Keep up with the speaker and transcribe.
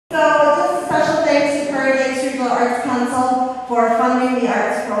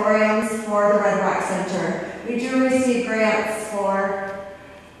for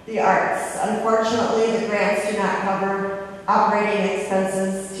the arts. Unfortunately, the grants do not cover operating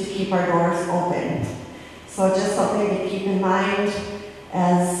expenses to keep our doors open. So just something to keep in mind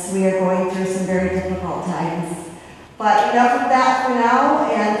as we are going through some very difficult times. But enough of that for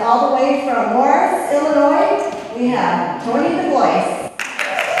now, and all the way from Morris, Illinois, we have Tony DeBlois.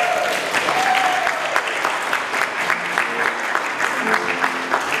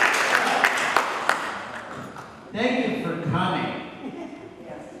 Thank you for coming.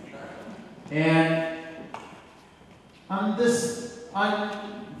 And on this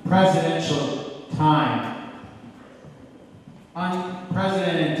unpresidential time,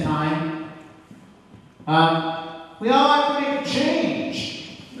 unprecedented time, we all have to make a change.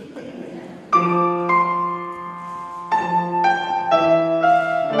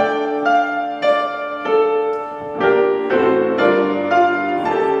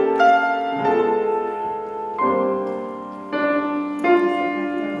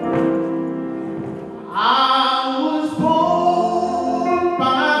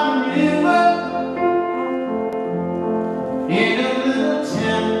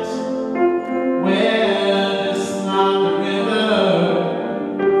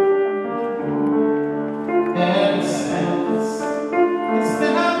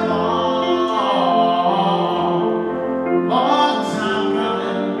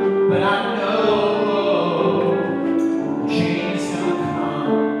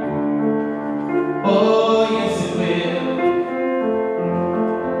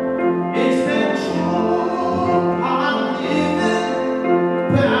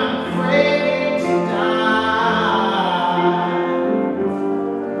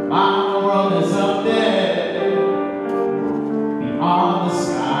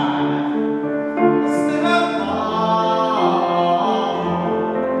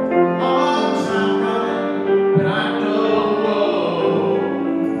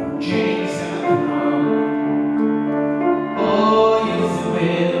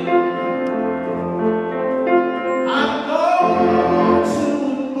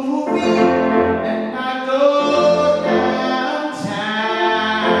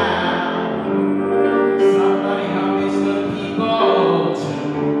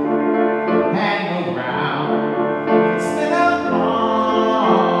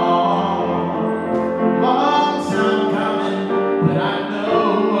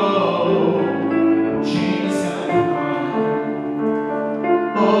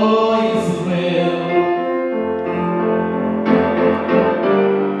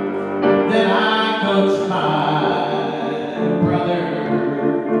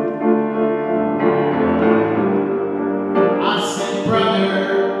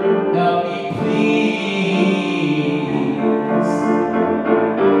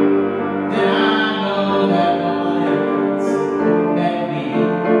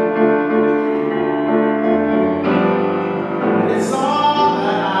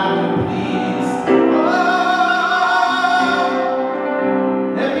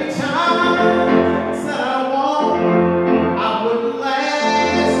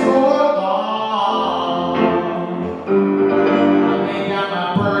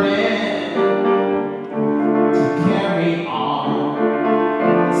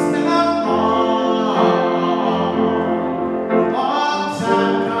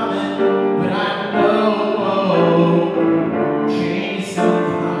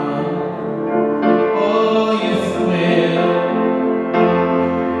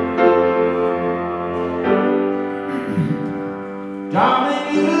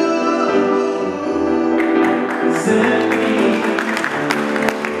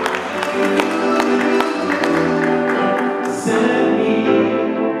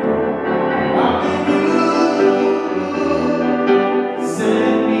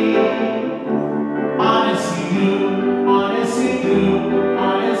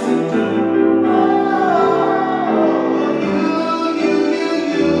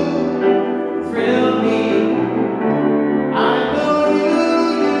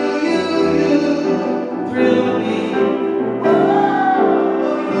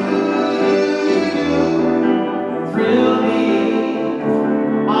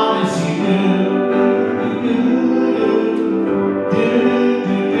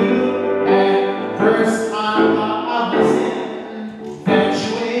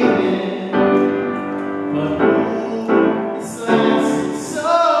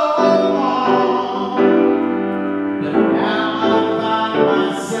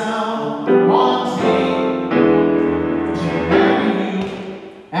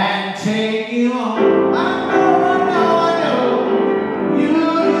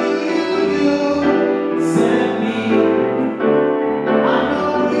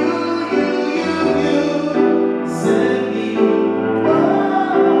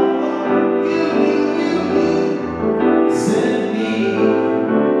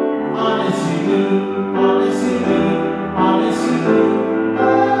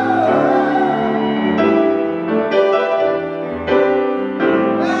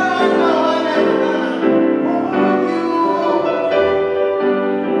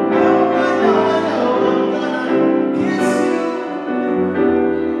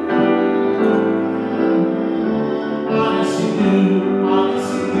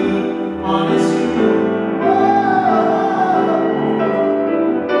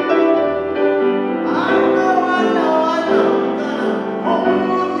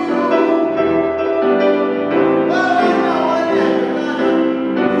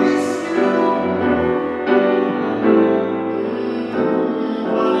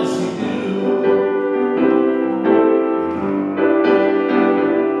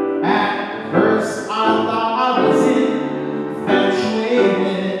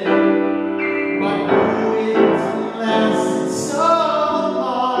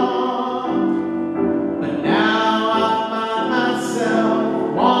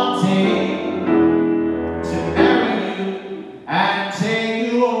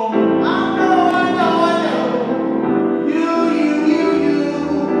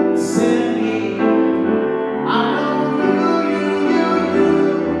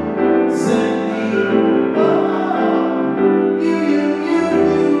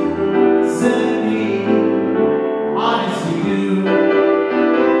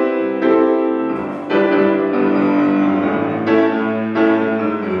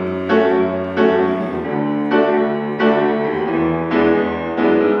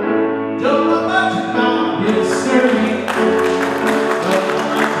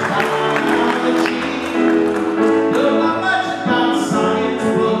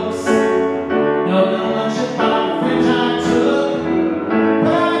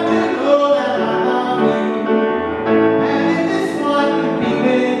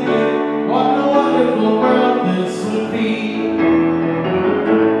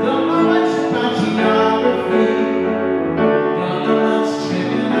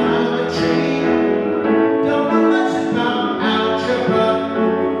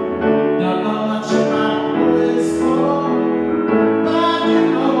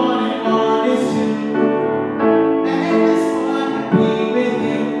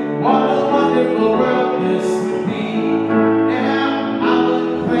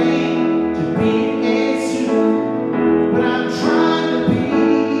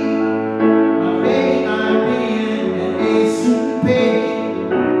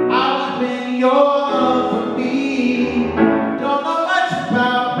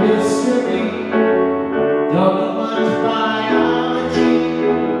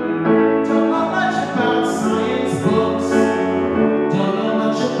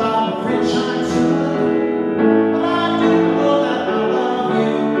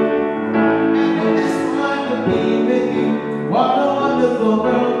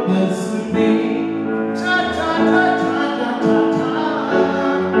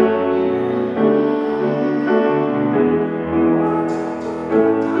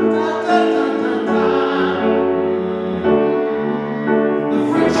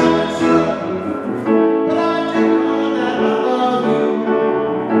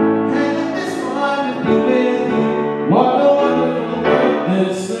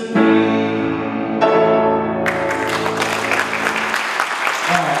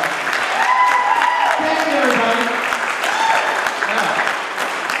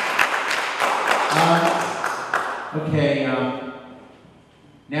 Okay,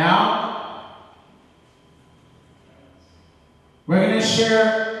 now we're going to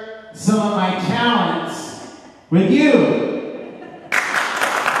share some of my talents with you.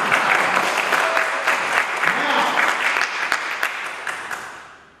 Now,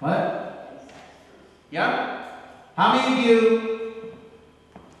 what? Yeah? How many of you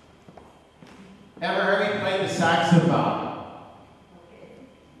ever heard me play the saxophone?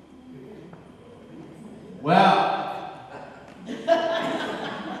 Well,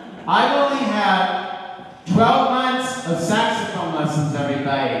 I've only had 12 months of saxophone lessons,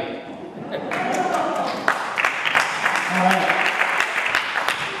 everybody. All right.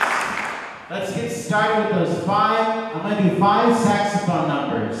 Let's get started with those 5. I'm going to do 5 saxophone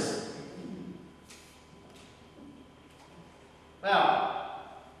numbers. Well,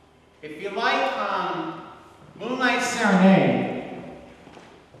 if you like Moonlight Serenade,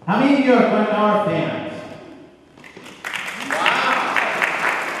 how many of you are Glenn Miller fans?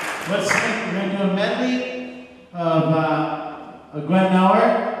 We're going to do a medley of Glenn Miller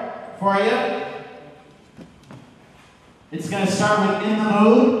for you. It's going to start with In the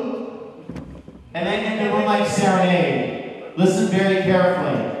Mood, and then into Moonlight Serenade. Listen very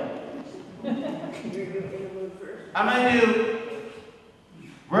carefully. I'm going to do,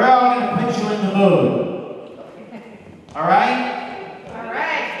 we're all going to put you in the mood. All right?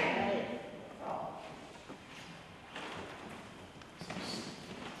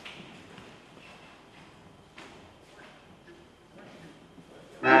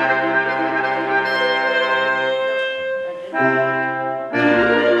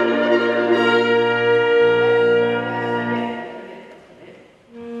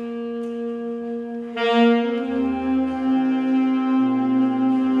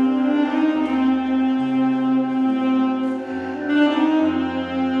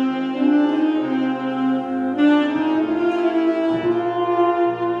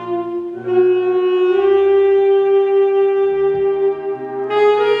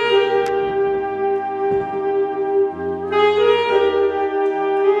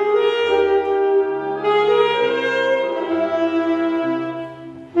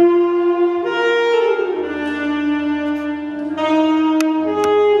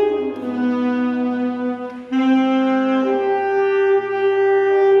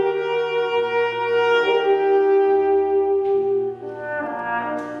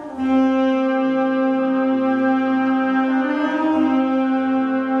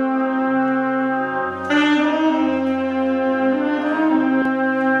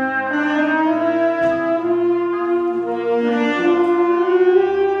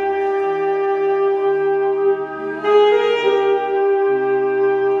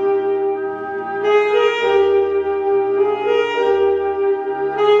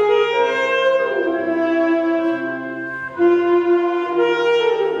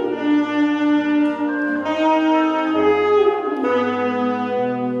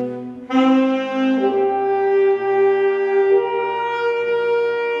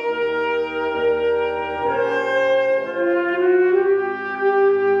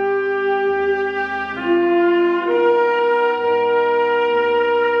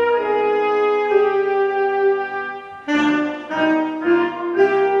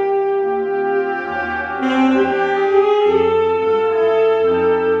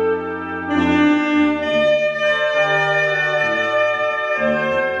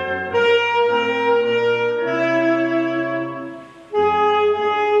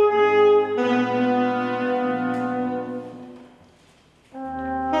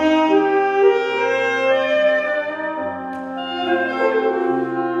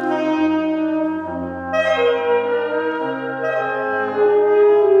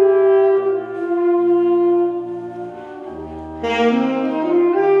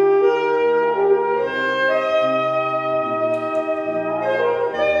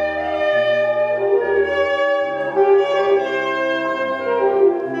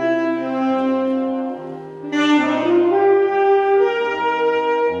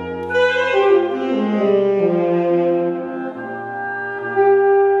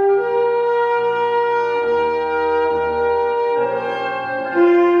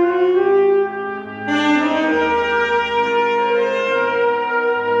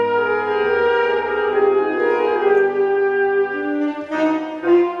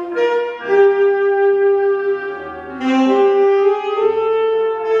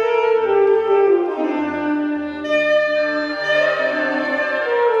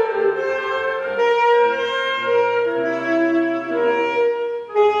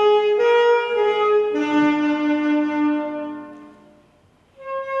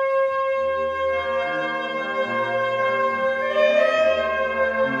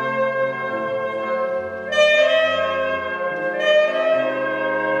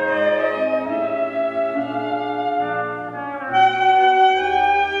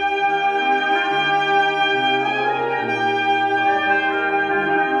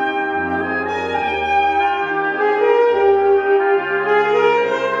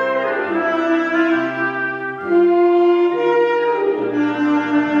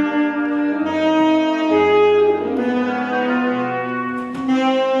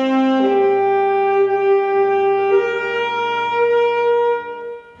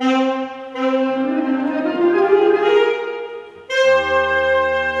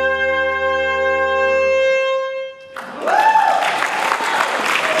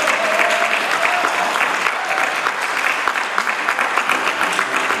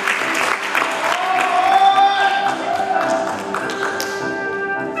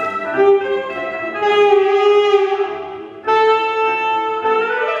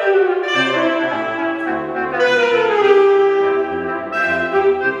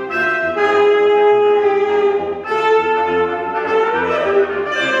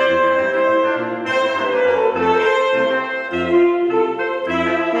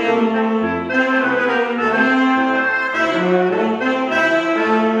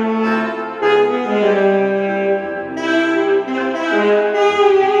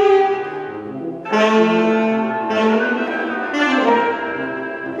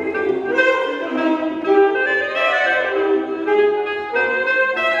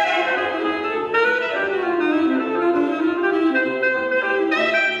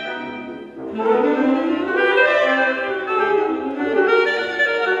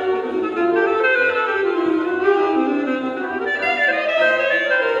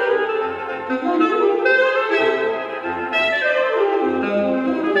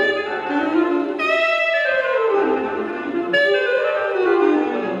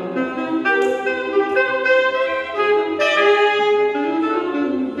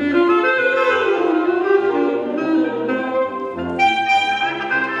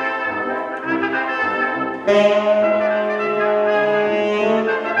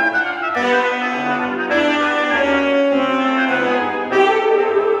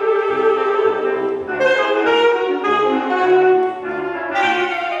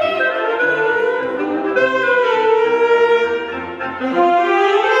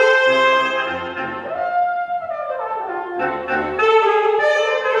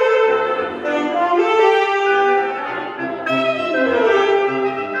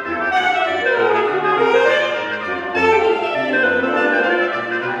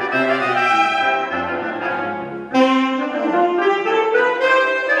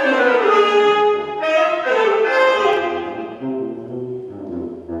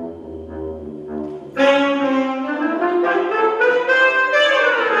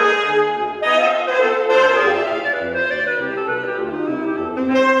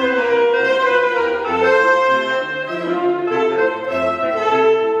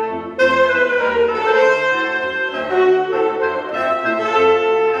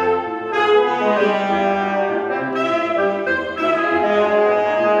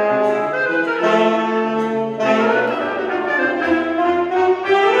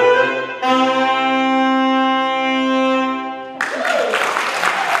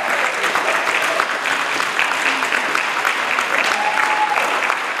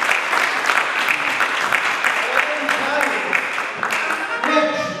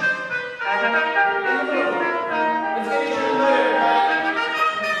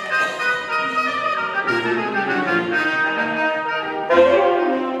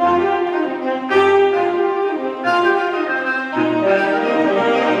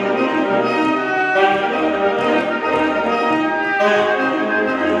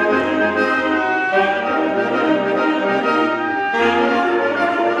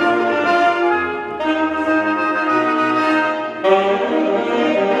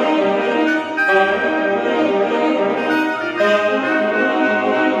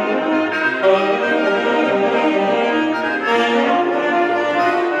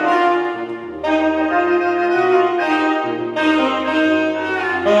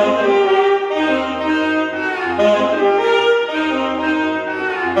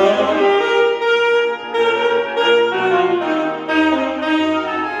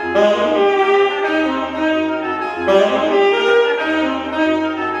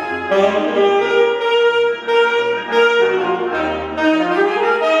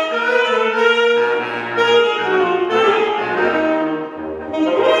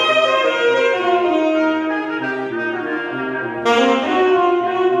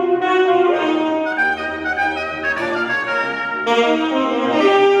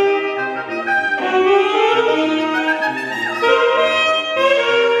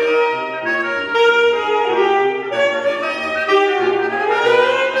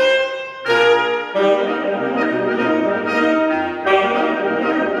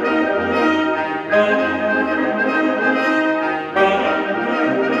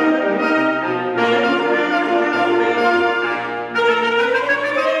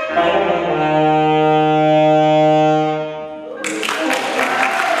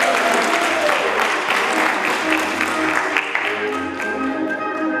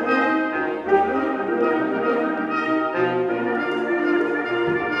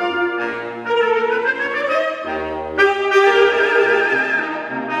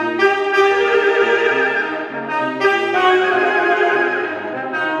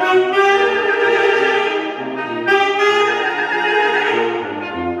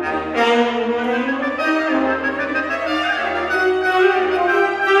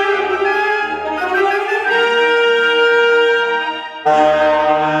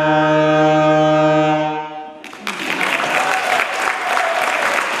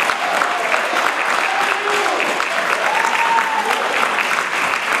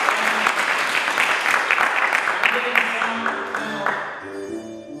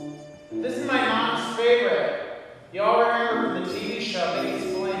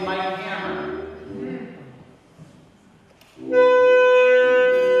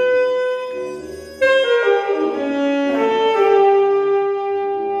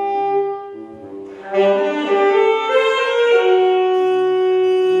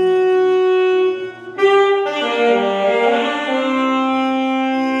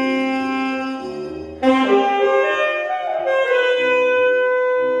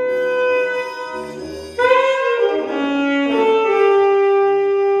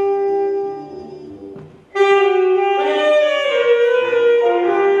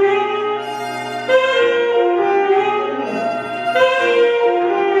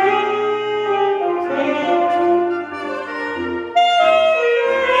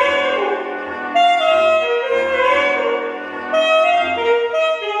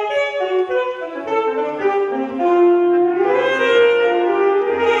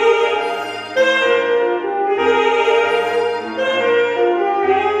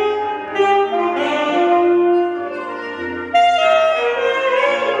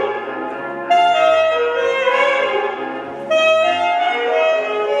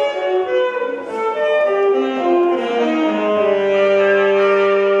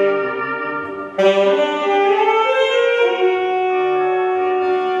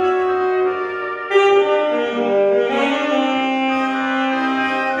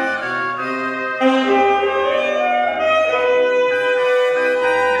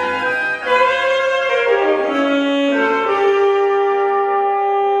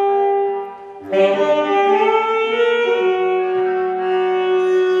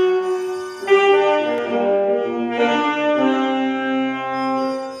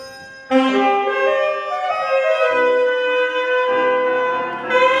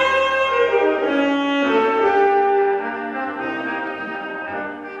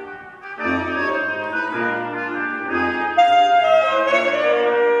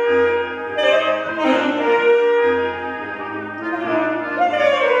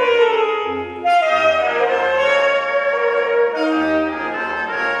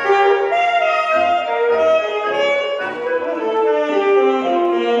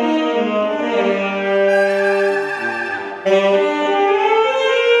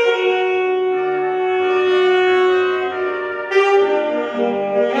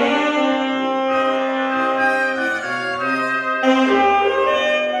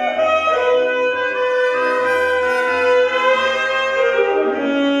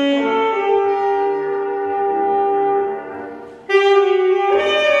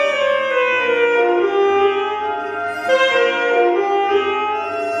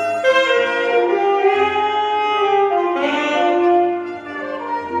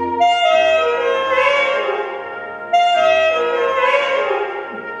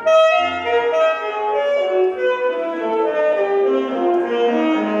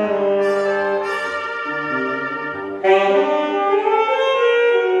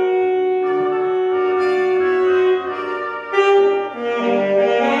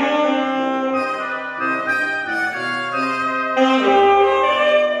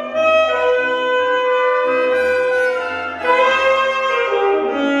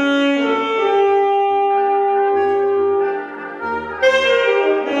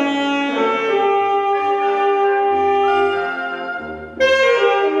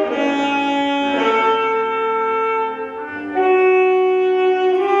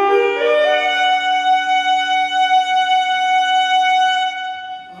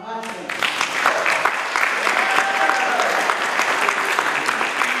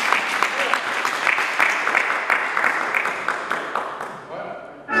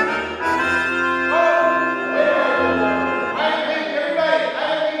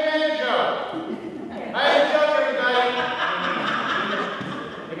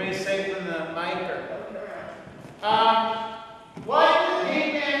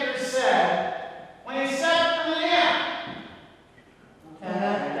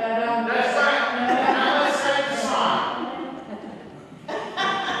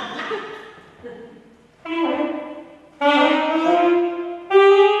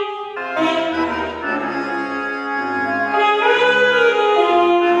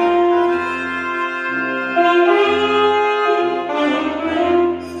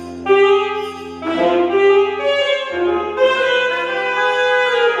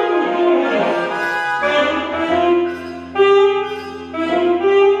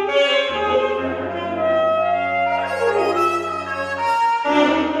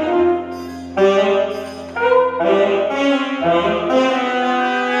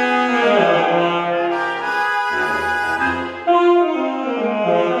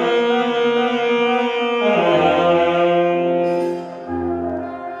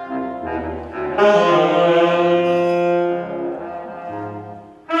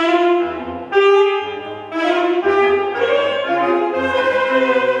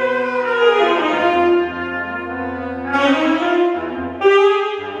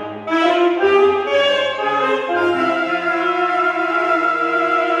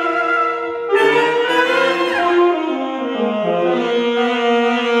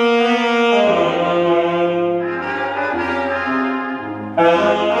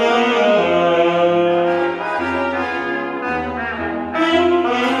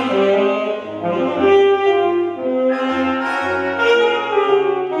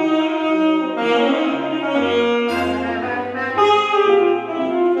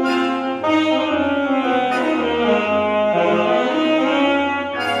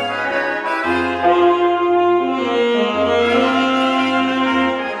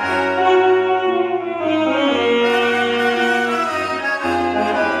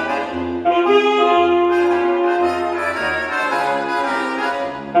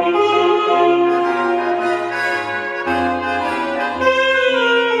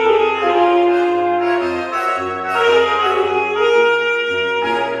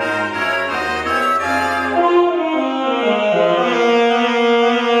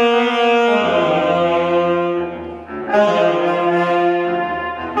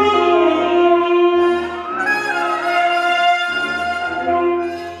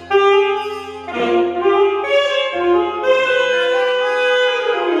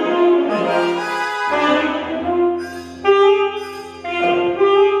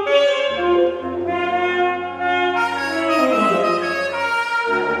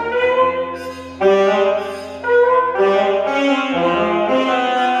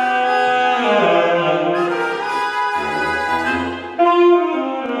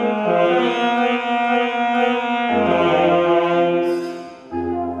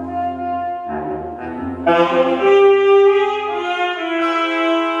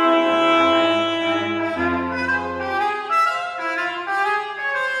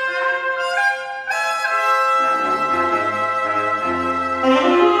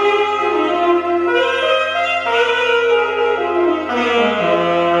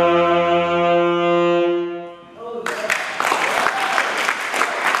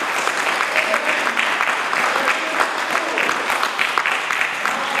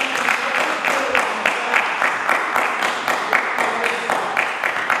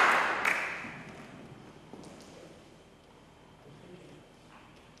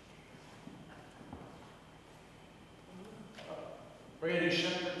 We're going to do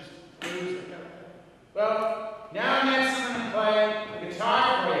Shepherd's Blues. Well, now next I'm going to play the guitar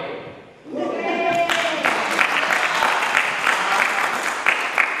for you.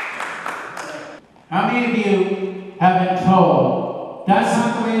 How many of you have been told that's not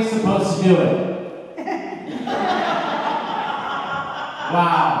the way you're supposed to do it?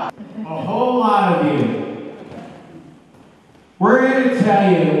 Wow, a whole lot of you. We're here to tell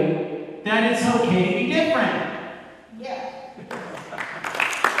you that it's okay to be different.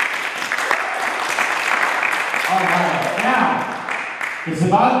 Alright, now, it's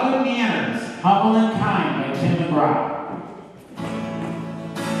about good manners, Humble and Kind by Tim McGraw.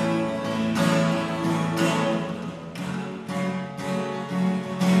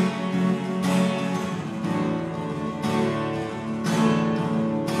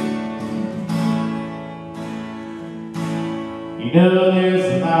 You know there's a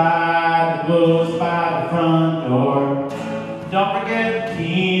light that goes by the front door. Don't forget the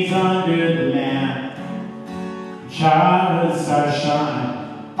keys under the lamp. Childhood stars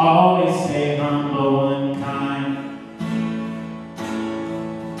shine, always stay humble and kind.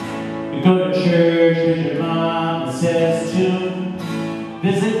 You go to church with your mom says to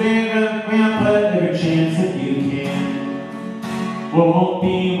visit grandpa every chance that you can. Won't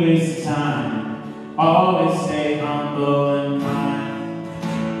be a waste of time, always stay humble and kind.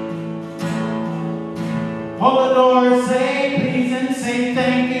 Hold the door, say please and say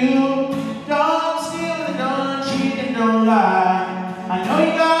thank you. Don't steal and don't cheat and don't lie. I know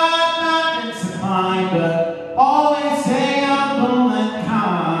you got nothing to climb, but always stay humble and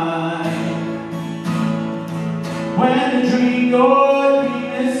kind. When the dream your dream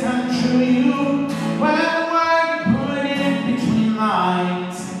is come true, you when the word you put in between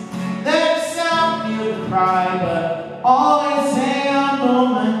lines. Let yourself feel the pride, but always stay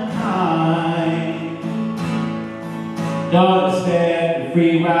humble and kind. Don't expect a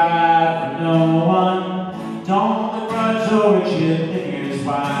free ride from no one. Don't begrudge or chip, and here's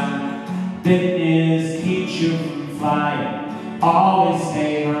why. Fitness keeps you from flying. Always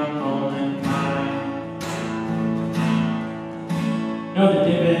stay humble and kind. No the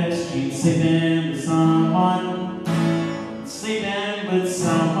difference between sleeping with someone, sleeping with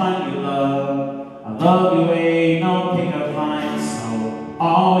someone you love. I love you, ain't no pickup line, so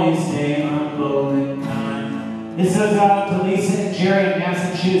always stay humble and kind. This goes out to Lisa and Jerry in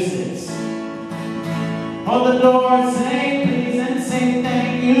Massachusetts. Hold the door, say please and say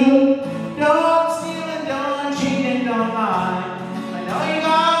thank you. Don't steal and don't cheat and don't lie. I know you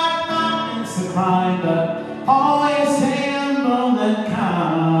got mountains to climb, but always stay humble and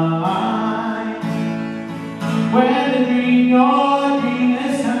kind. When the dream, your dream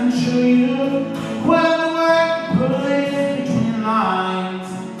is come true, you well the work you put in between lines.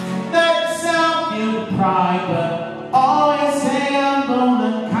 Let yourself feel the pride, but always stay humble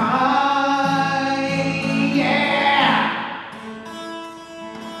and kind. Yeah!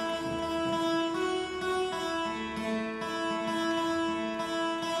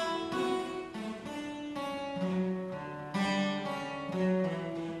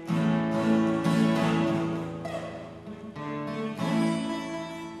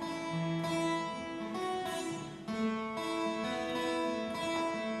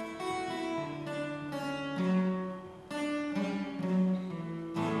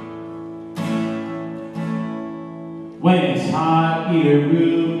 When it's hot, eat a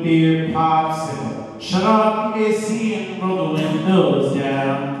root beer popsicle. Shut off the AC and roll the windows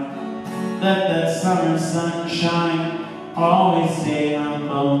down. Let that summer sun shine. Always stay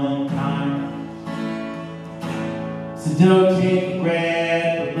humble and kind. So don't take for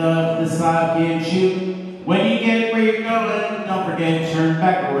granted the love this life gives you. When you get where you're going, don't forget to turn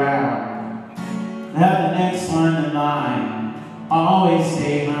back around. Have the next one in line. Always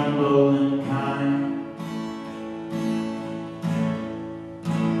stay humble and kind.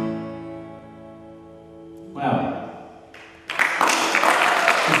 Well,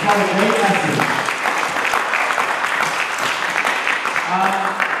 it's got a great message.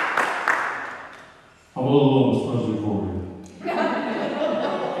 A little especially for you.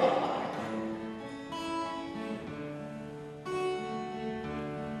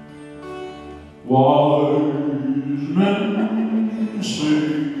 Wise men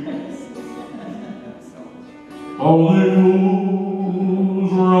say only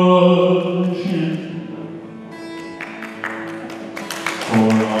fools rush in.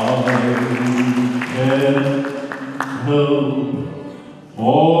 For I can't help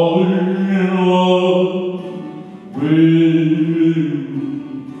falling in love with you.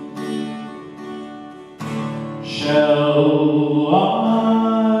 Shall I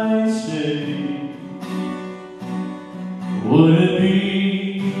stay? Would it be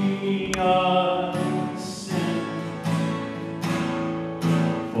a sin?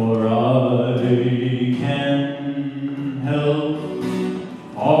 For I can't help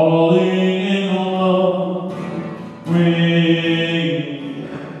falling in love with you.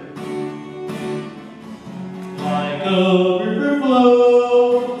 Like a river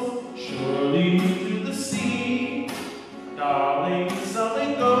flows surely to the sea, darling,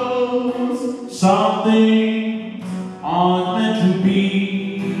 something goes, something aren't meant to be.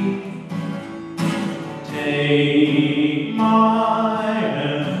 Take my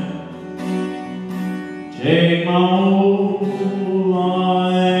hand, take my whole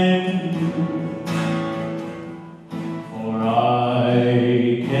life, for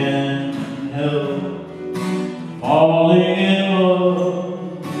I can't help falling in love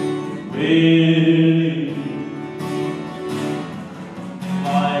with you.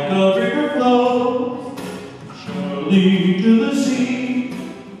 Like a river flows surely to the sea,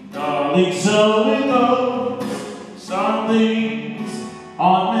 darling, so it goes, some things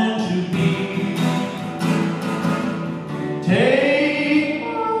aren't meant to be. Take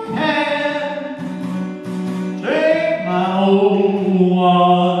my hand, take my whole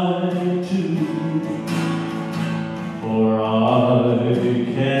life too, for I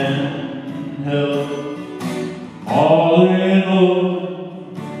can't help falling in love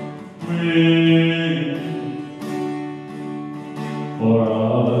with you. For I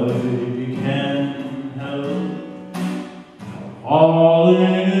can't help falling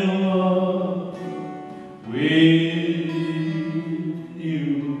in love with you.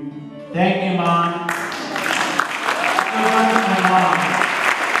 Thank you, Mom. Thank you, Mom.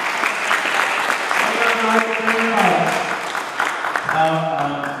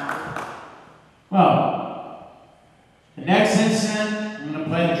 Well, the next incident, I'm going to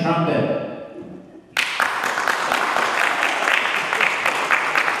play the trumpet.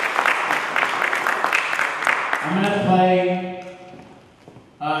 I'm going to play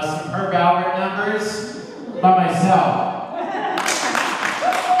some Herb Albert numbers by myself.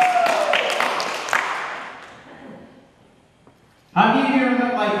 How many of you him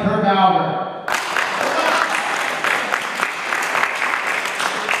up like Herb Albert.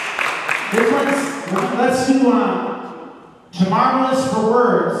 Let's do Marvelous for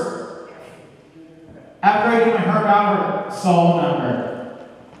Words after I do my Herb Albert solo number.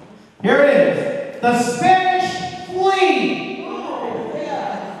 Here it is. The Spanish Flea.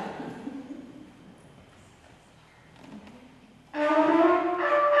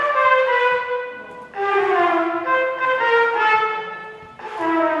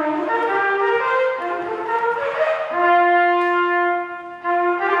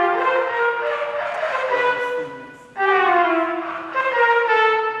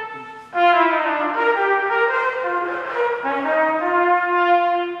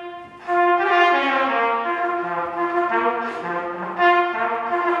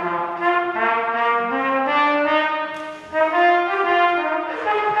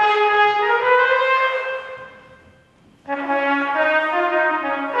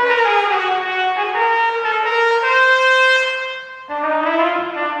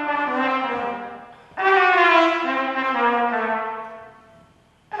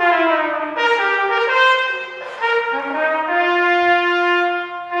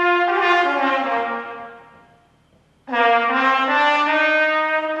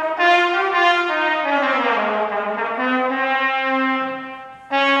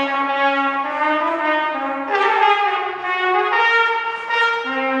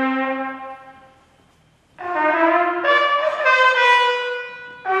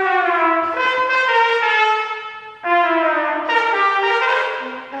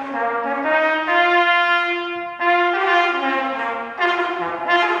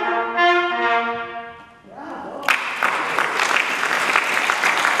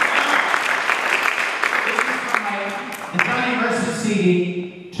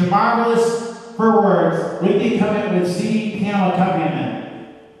 CD to Marvelous for Words with the accompaniment with CD piano accompaniment.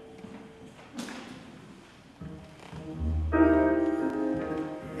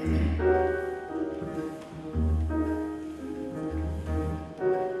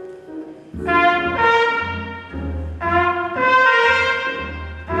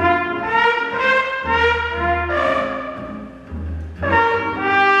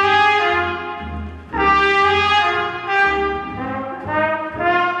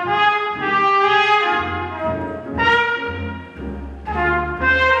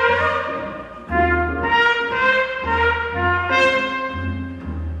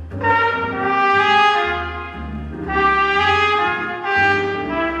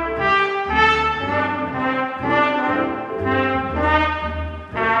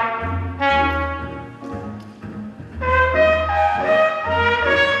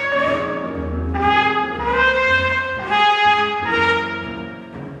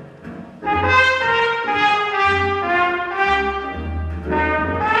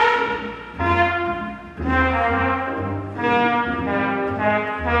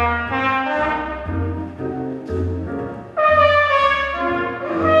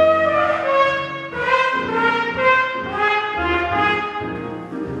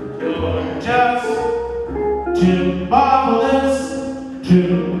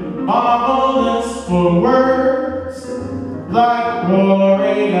 Too marvelous for words, like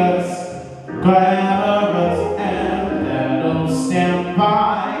glorious, glamorous, and that'll stand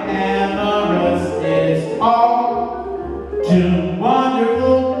by, and the rest is all too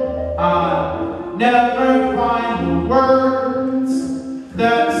wonderful. I never find the words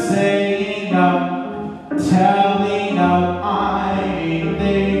that say enough, telling of I ain't,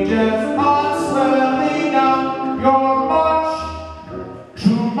 they just are swelling up.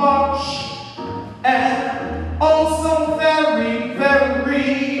 You're much, and also very,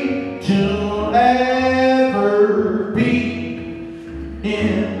 very to ever be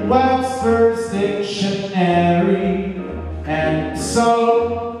in Webster's dictionary. And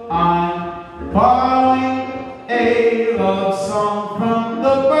so I'm borrowing a love song from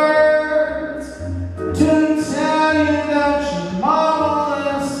the birds to tell you that you're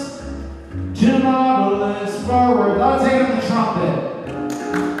marvelous, too marvelous for words. I'll take it on the trumpet.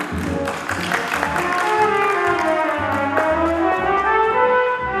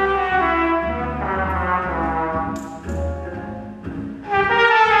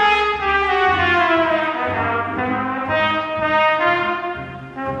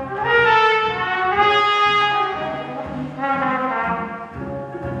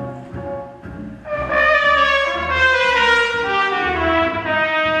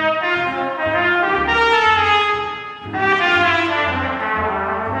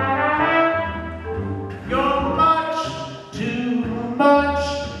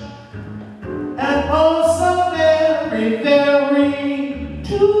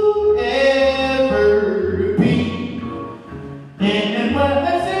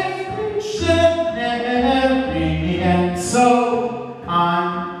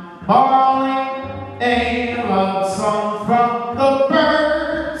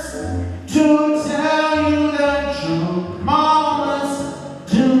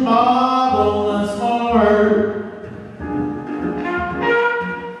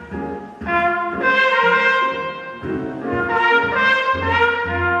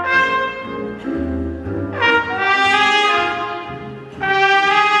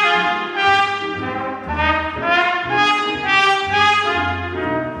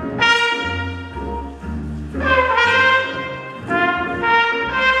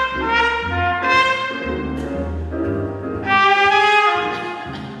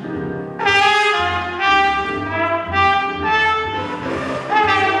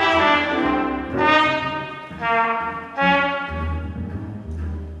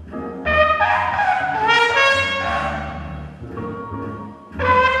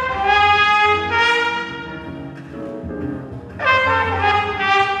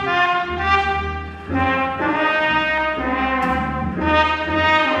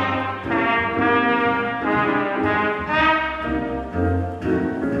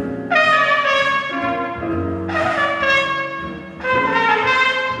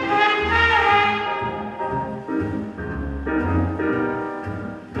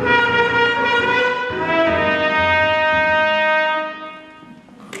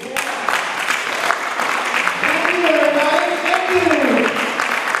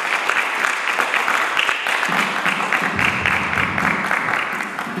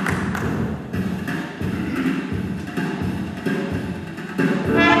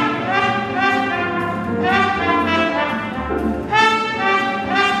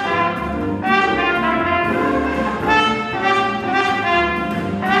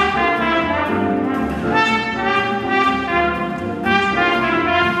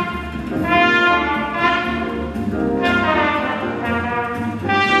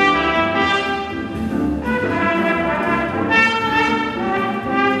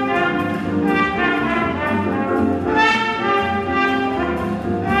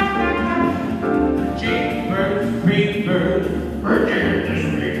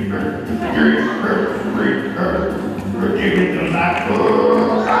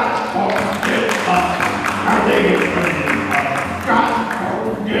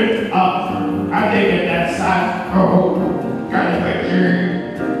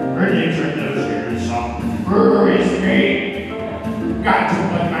 got to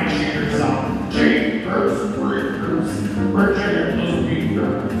put my shooters on. Jeepers, creepers, we're chicken those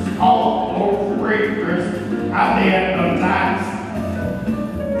beavers. All over creepers, I'm hypnotized.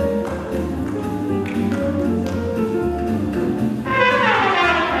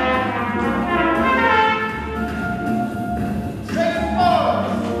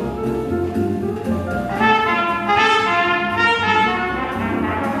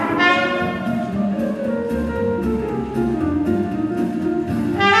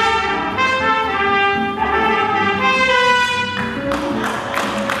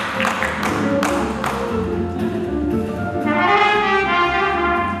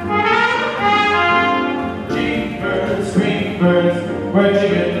 Where'd you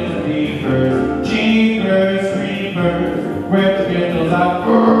get those beavers? Jeepers, creepers, where'd you get those out?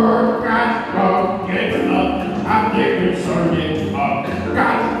 Got to get up, I'm digging so get up.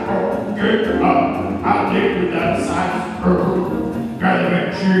 Got to get up, I'm digging that side. Gotta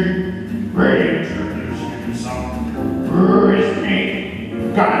make sure, ready to introduce you to something. It's me,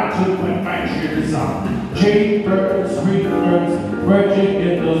 got to put my shoes on. Jeepers, creepers, where'd you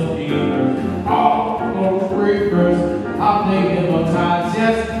get those beavers? All those creepers, I'm thinking of times,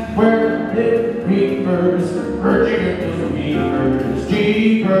 yes, where did creepers, where'd you get those beavers?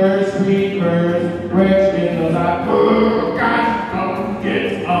 Jeepers, creepers, where'd you get those out? Gosh,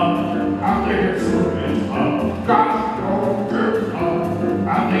 get up, I'm thinking so get up. Gosh, get up,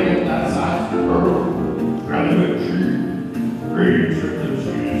 I'm thinking that size. Gotta make sure, ready to the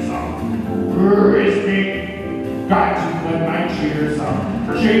shoes on. Where is me? Got to put my cheers on.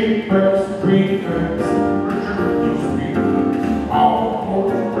 Jeepers, creepers, all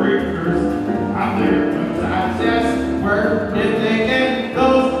over breakers, I'm there when I says, where did they get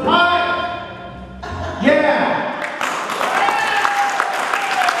those pipes? Yeah!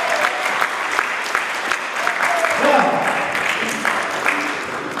 Well,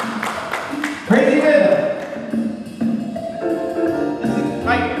 crazy rhythm. This is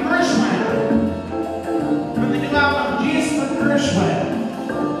like Gershwin, from the new album, Jesus with Gershwin.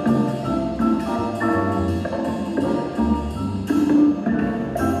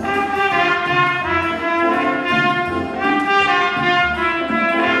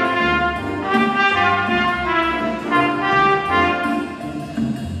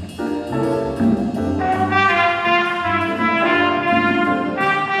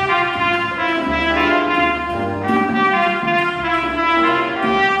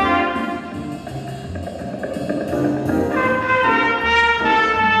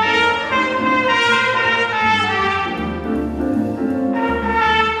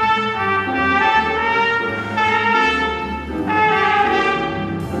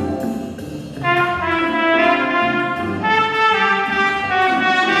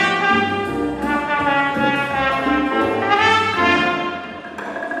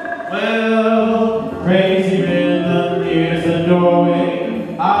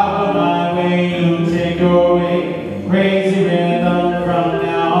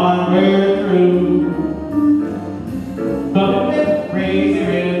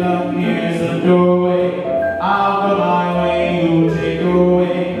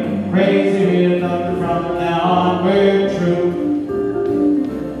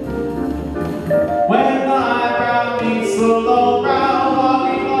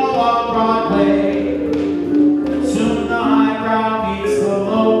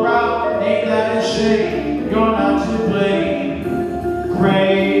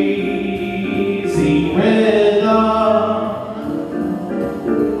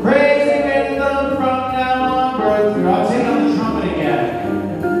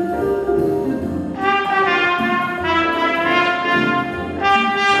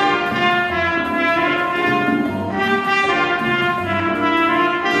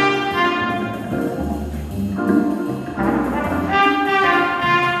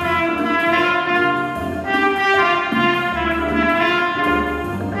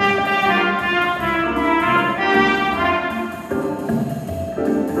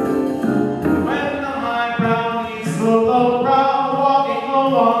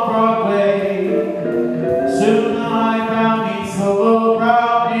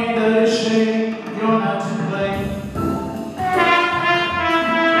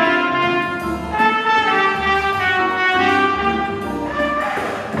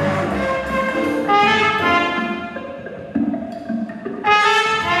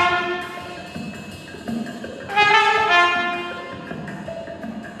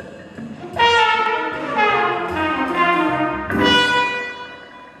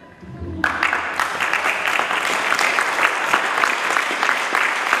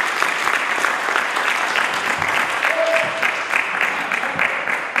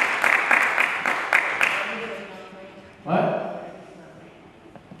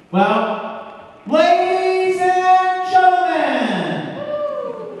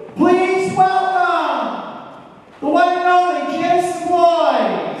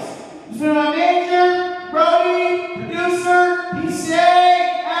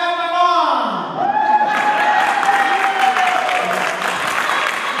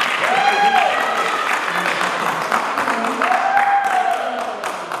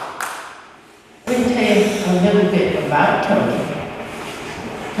 a little bit about Tony.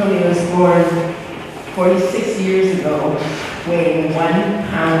 Tony was born 46 years ago, weighing 1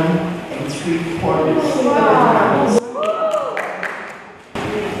 pound and 3/4 of a pound.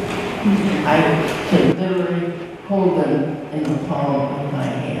 I can literally hold him in the palm of my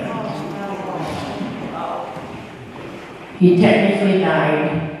hand. He technically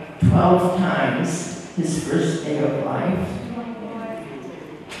died 12 times his first day of life.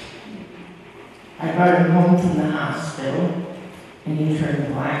 I brought him home from the hospital, and he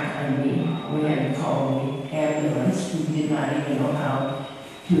turned black on me. We had to call the ambulance, who did not even know how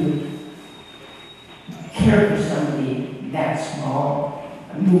to care for somebody that small.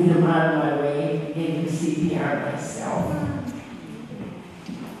 I moved him out of my way, gave him CPR myself.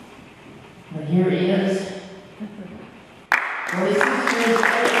 But here he is. Well, his sister is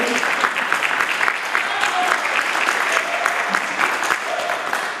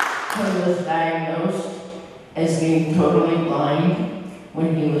Tony was diagnosed as being totally blind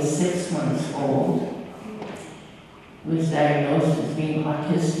when he was 6 months old. He was diagnosed as being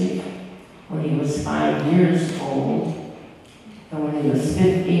autistic when he was 5 years old. And when he was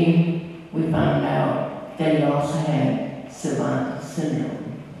 15, we found out that he also had savant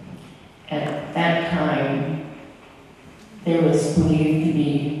syndrome. At that time, there was believed to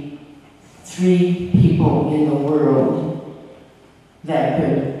be 3 people in the world that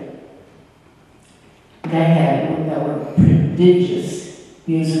were prodigious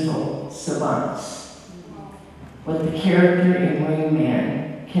musical savants. What the character in Rain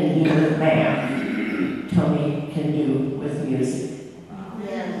Man can do with math, Tony can do with music.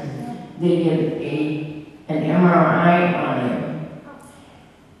 They did an MRI on him,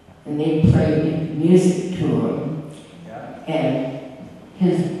 and they played music to him, and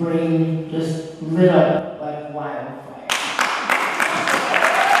his brain just lit up like wildfire.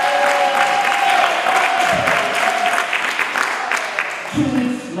 2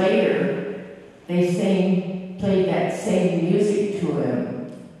 weeks later, they played that same music to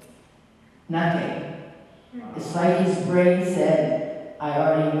him. Nothing. It's like his brain said, I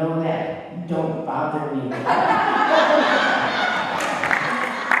already know that, don't bother me.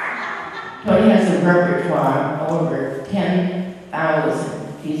 Tony has a repertoire of over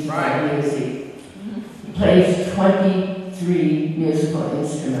 10,000 pieces of music. He plays 23 musical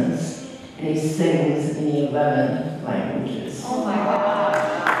instruments, and he sings in 11 languages. Oh my God.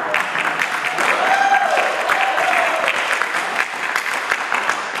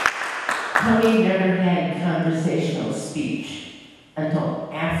 Tony never had conversational speech until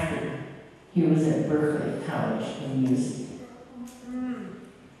after he was at Berklee College of Music.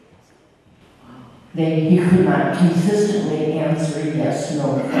 He could not consistently answer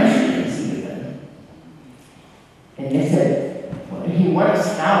yes/no questions even. And they said, well, he won a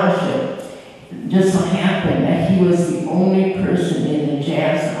scholarship. It just so happened that he was the only person in the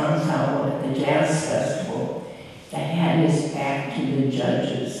jazz ensemble at the Jazz Festival that had his back to the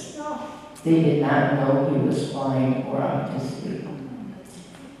judges. They did not know he was blind or autistic.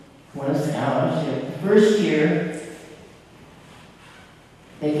 Won a scholarship. The first year,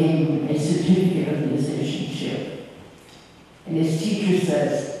 they gave him a certificate of musicianship. And his teacher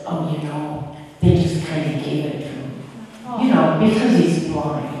says, oh, they just kind of gave it to him. Because he's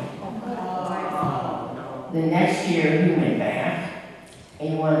blind. The next year, he went back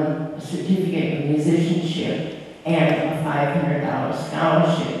and won a certificate of musicianship and a $500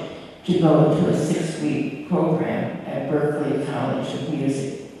 scholarship to go to a 6-week program at Berklee College of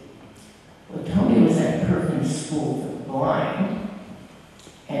Music. Well, Tony was at Perkins School for the Blind,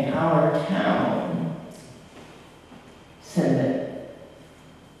 and our town said that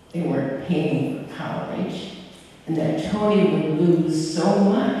they weren't paying for college, and that Tony would lose so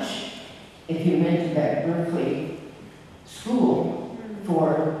much if he went to that Berklee school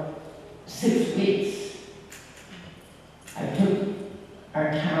for 6 weeks. I took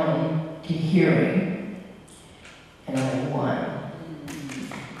our town to hearing, and I won.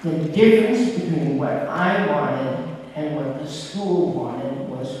 The difference between what I wanted and what the school wanted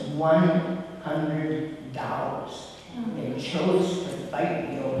was $100. They chose to fight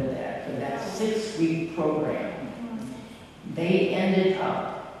me over that for that 6-week program. They ended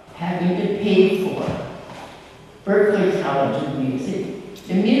up having to pay for Berklee College of Music,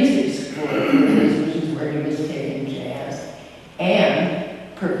 the music school, which is where he was taking jazz, and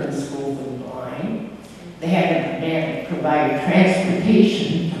Perkins School for the Blind. They had to provide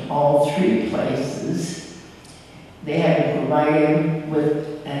transportation to all 3 places. They had to provide him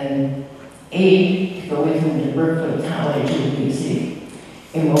with an aide to go with him to Berklee College of Music,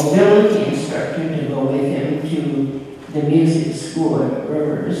 a mobility instructor to go with him to the music school at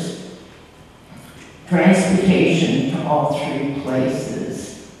Rivers, transportation to all three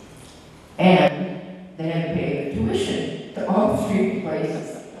places, and they had to pay tuition to all three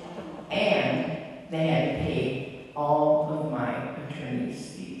places, and they had to pay all of my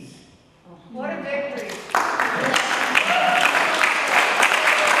attorney's fees. What a victory.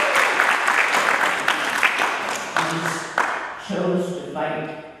 I just chose to fight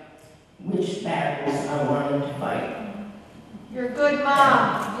which battles I wanted to fight. You're a good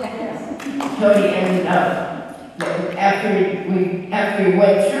mom. Yes. Tony ended up, after we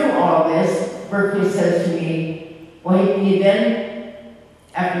went through all this, Berkeley says to me, well, he then,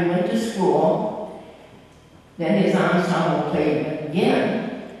 after he went to school, then his ensemble played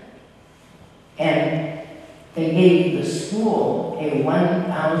again, and they gave the school a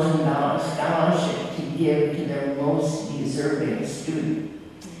 $1,000 scholarship to give to their most deserving student,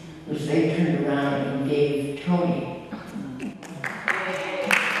 which they turned around and gave Tony.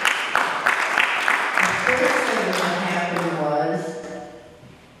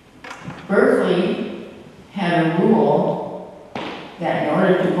 Berkeley had a rule that in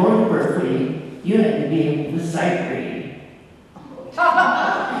order to go to Berkeley, you had to be able to sight read.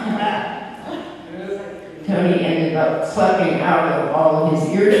 Tony ended up slipping out of all of his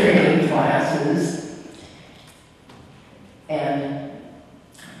ear training classes, and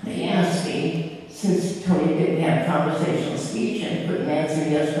they asked me, since Tony didn't have conversational speech and couldn't answer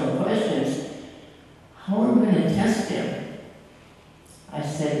yes/no questions, how are we going to test him? I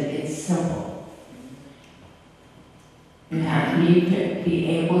said, it's simple. You need to be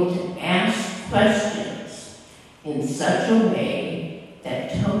able to ask questions in such a way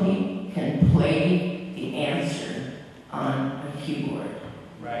that Tony can play the answer on a keyboard.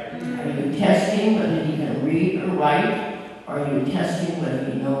 Right. Are you testing whether he can read or write, or are you testing whether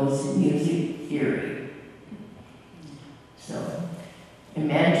he knows music theory? So,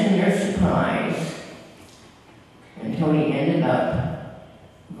 imagine your surprise when Tony ended up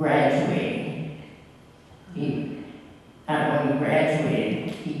graduating. When he graduated,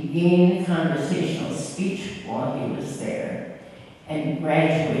 he gained conversational speech while he was there, and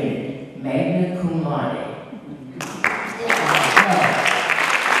graduated magna cum laude.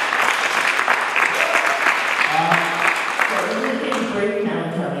 So we're going to take a break now,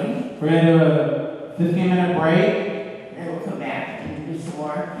 Tony. We're going to do a 15-minute break. Then we'll come back and do some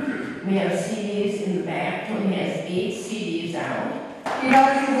more. We have CDs in the back. Tony has 8 CDs out. You know,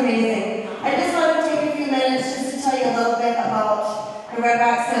 this is amazing. I just want to take a few minutes just to tell you a little bit about the Red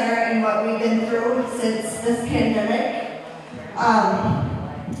Rock Center and what we've been through since this pandemic.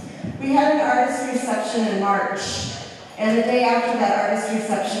 We had an artist reception in March, and the day after that artist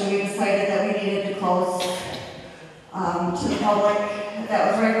reception, we decided that we needed to close to the public.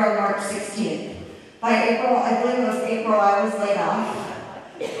 That was right around March 16th. By April, I believe it was April, I was laid off.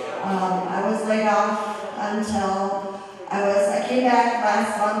 I was laid off until I came back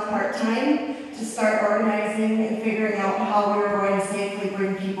last month part-time to start organizing and figuring out how we were going to safely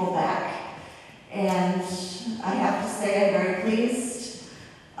bring people back. And I have to say I'm very pleased.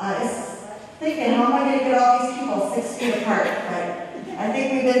 Thinking, how am I going to get all these people 6 feet apart? But I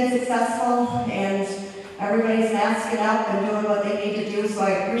think we've been successful, and everybody's masking up and doing what they need to do, so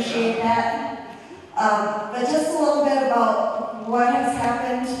I appreciate that. But just a little bit about what has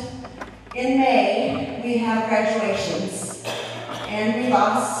happened. In May, we have graduations, and we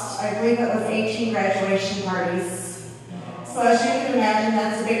lost, I believe it was 18 graduation parties. So as you can imagine,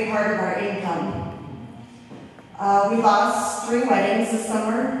 that's a big part of our income. We lost 3 weddings this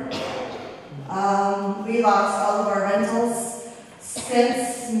summer. We lost all of our rentals.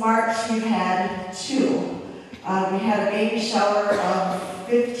 Since March, we've had 2. We had a baby shower of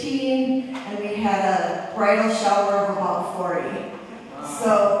 15, and we had a bridal shower of about 40.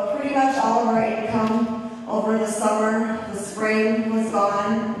 So pretty much all of our income over the summer, the spring was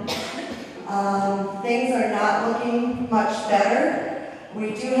gone. Things are not looking much better.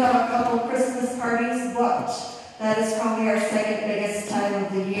 We do have a couple Christmas parties booked. That is probably our second biggest time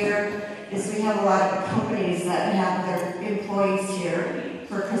of the year, is we have a lot of companies that have their employees here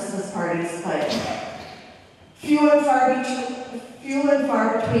for Christmas parties, but few and far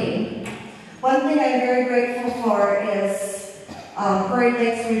between. One thing I'm very grateful for is Prairie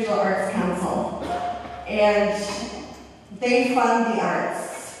Lakes Regional Arts Council, and they fund the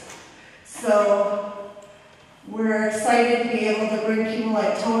arts. So we're excited to be able to bring people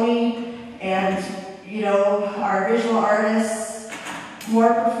like Tony and, you know, our visual artists,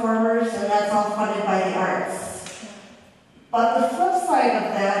 more performers, and that's all funded by the arts. But the flip side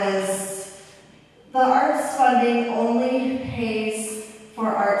of that is the arts funding only pays for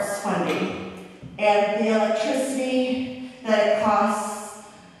arts funding, and the electricity that it costs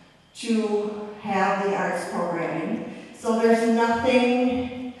to have the arts programming. So there's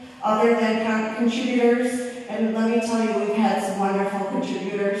nothing other than contributors, and let me tell you, we've had some wonderful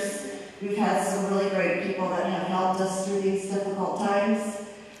contributors. We've had some really great people that have helped us through these difficult times.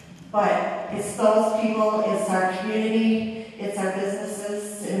 But it's those people, it's our community, it's our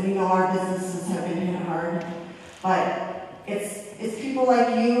businesses, and we know our businesses have been hit hard. But it's people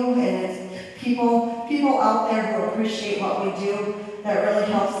like you, and it's people out there who appreciate what we do that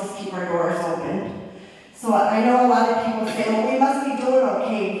really helps us keep our doors open. So I know a lot of people say, well, we must be doing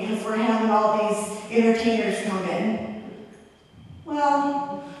okay because we're having all these entertainers come in.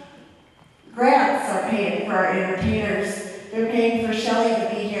 Well, grants are paying for our entertainers. They're paying for Shelley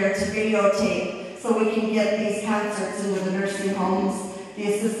to be here to videotape so we can get these concerts into the nursing homes,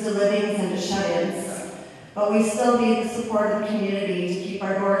 the assisted livings, and the shut-ins. But we still need the support of the community to keep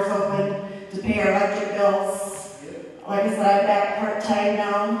our doors open, to pay our electric bills. Like I said, I'm back part-time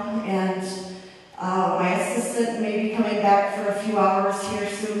now, and my assistant may be coming back for a few hours here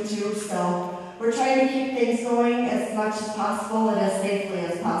soon too, so we're trying to keep things going as much as possible and as safely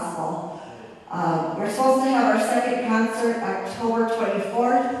as possible. We're supposed to have our second concert October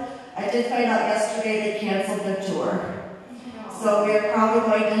 24th. I did find out yesterday they canceled their tour. So we're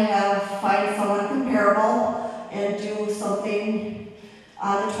probably going to find someone comparable and do something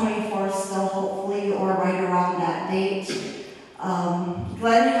on the 24th still, hopefully, or right around that date.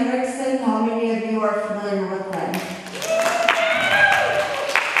 Glenn Hendrickson, how many of you are familiar with Glenn?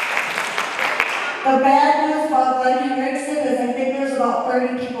 The bad news about Glenn Hendrickson is I think there's about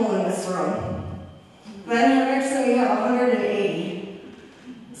 30 people in this room. Glenn Hendrickson, we have 180.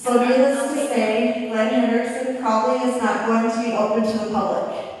 So needless to say, Glenn Hendrickson probably is not going to be open to the public.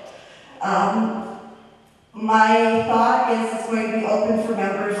 My thought is it's going to be open for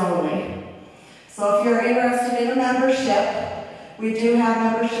members only. So if you're interested in a membership, we do have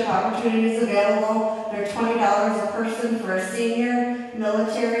membership opportunities available. They're $20 a person for a senior,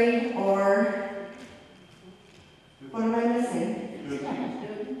 military, or what am I missing?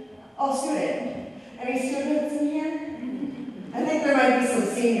 Oh, student. Any students in here? I think there might be some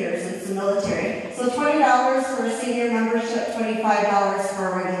seniors and some military. So $20 for a senior membership, $25 for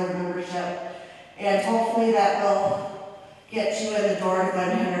a regular membership. And hopefully that will get you in the door to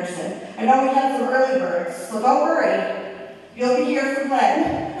Glenn Henderson. I know we have some early birds, so don't worry. You'll be here for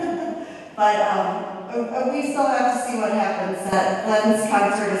Glenn. But we still have to see what happens. Glenn's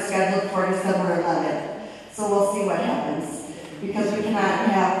concert is scheduled for December 11th. So we'll see what happens. Because we cannot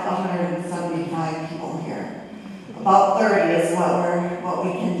have 175 people here. About 30 is what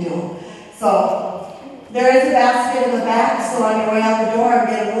we can do. So there is a basket in the back, so on your way out the door, I'm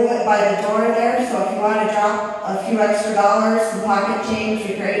going to move it by the door there. So if you want to drop a few extra dollars, some pocket change,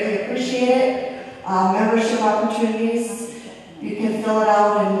 we greatly appreciate it. Membership opportunities, you can fill it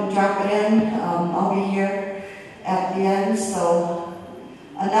out and drop it in. I'll be here at the end. So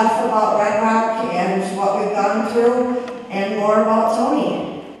enough about Red Rock and what we've gone through, and more about Tony.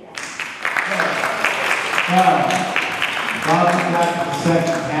 Welcome back to the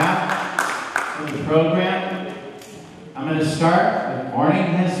second half of the program. I'm going to start with Morning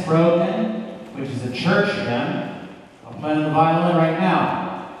Has Broken, which is a church hymn. I'll play on the violin right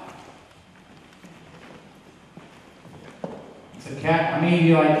now. It's a cat. How many of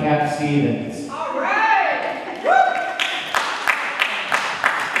you like Cat Stevens? All right! Woo!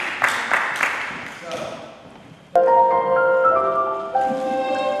 Thank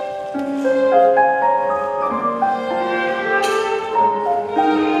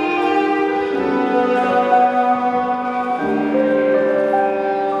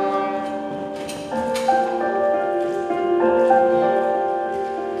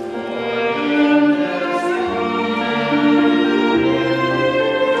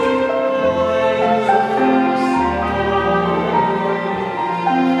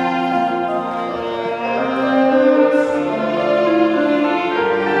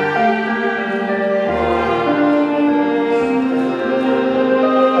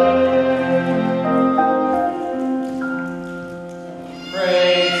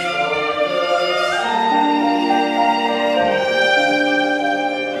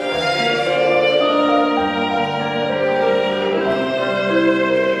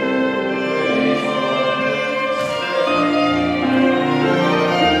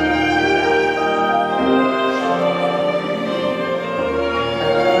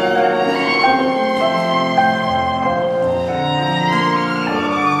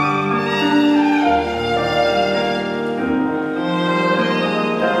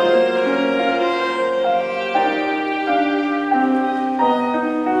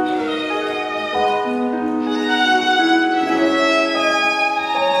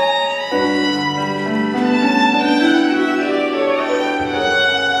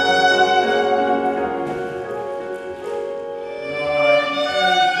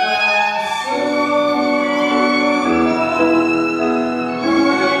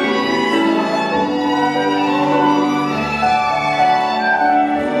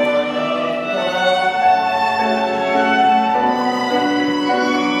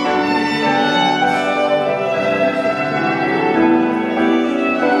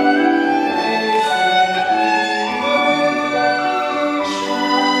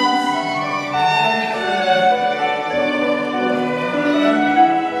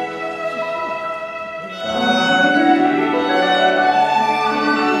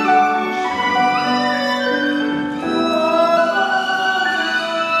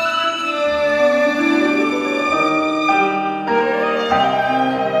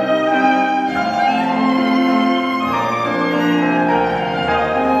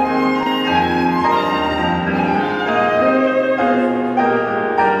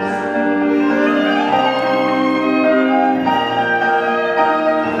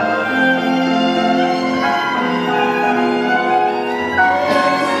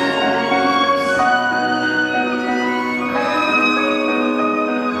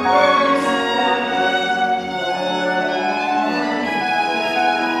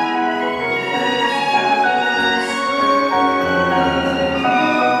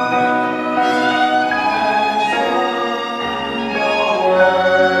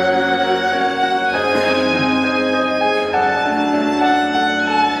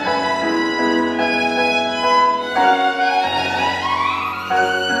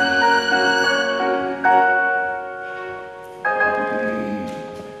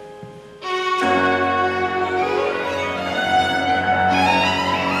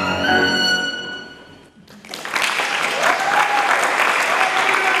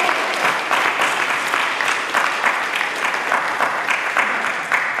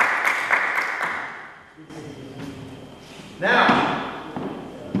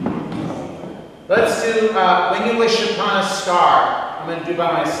star. I'm gonna do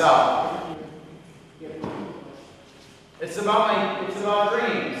by myself. It's about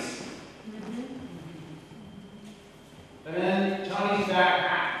dreams. And then Tony's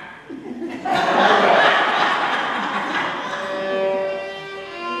backpack.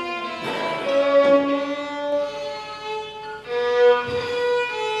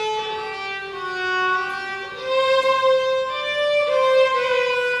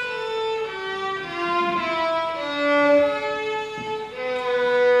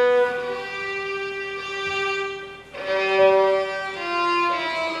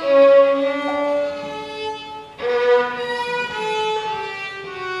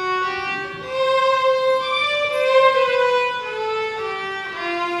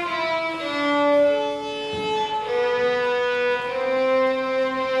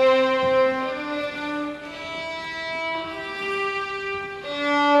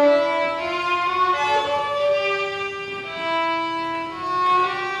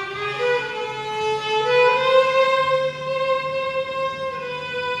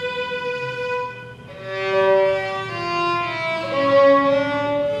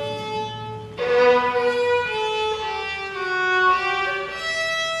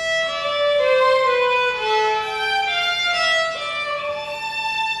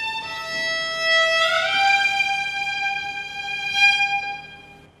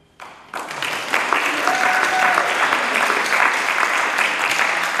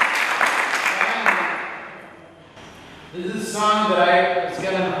 This is a song that I was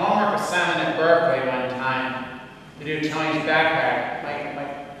given a homework assignment at Berkeley one time to do Tony's backpack.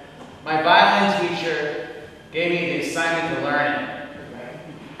 My violin teacher gave me the assignment to learn it.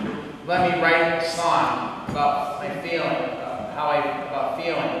 Let me write a song about my feeling, about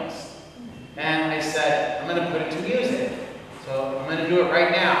feelings. And I said, I'm going to put it to music. So I'm going to do it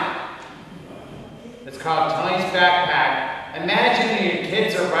right now. It's called Tony's Backpack. Imagine that your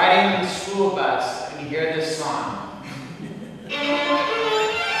kids are riding in the school bus and you hear this song.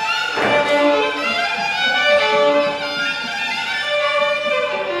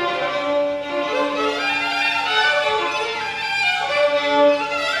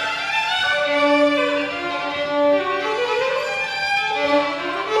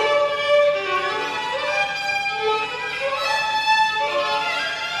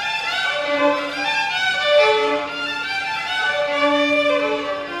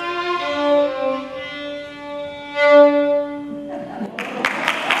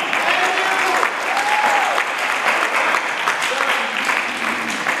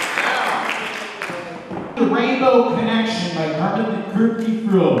 Rainbow Connection by Kermit the Kirky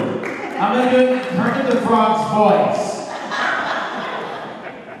Frog. I'm going to do it in Kermit the Frog's voice.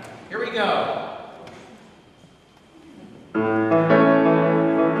 Here we go.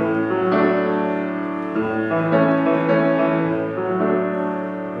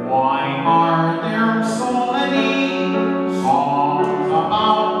 Why are there so many songs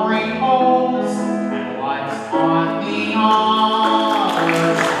about rainbows? And what's on the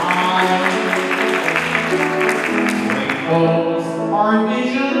other side? Rainbows are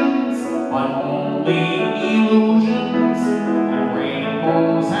visions, but only illusions. And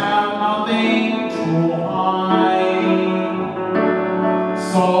rainbows have nothing to hide.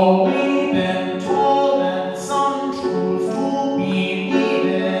 So we've been told that some choose to believe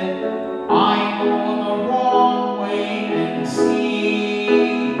it. I go the wrong way and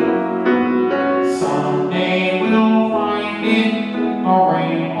see. Someday we'll find it, a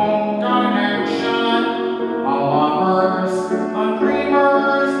rainbow connection, a lovers, a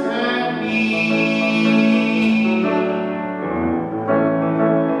dreamers, and me.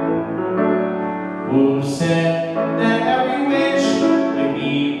 Who said that every wish would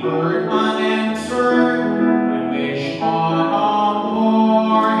be heard unanswered? I wish on a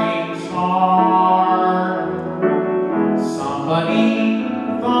morning star. Somebody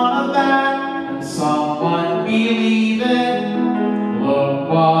thought of that, and someone believed it. Look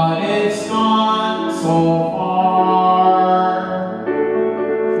what it's done so far.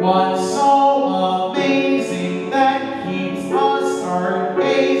 What's so amazing that keeps us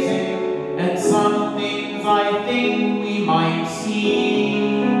stargazing at some things I think we might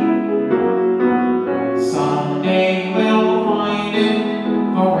see. Someday we'll find it,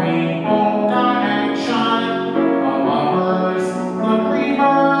 the rainbow connection, the lovers, the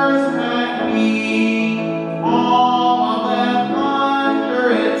dreamers, and me. All of them under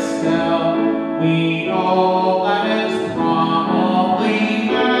its spell, we know that it's probably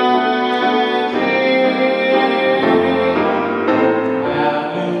fairy.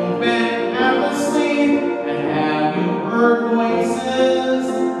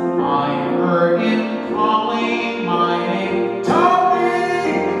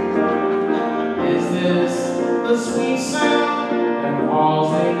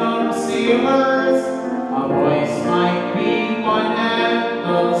 sailors, a voice might be one and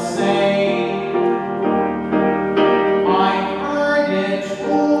the same. I've heard it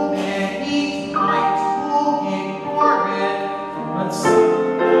too many times to ignore it, but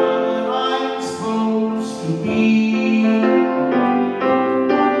someone I'm supposed to be.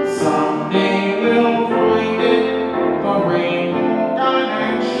 Someday we'll find it, the rainbow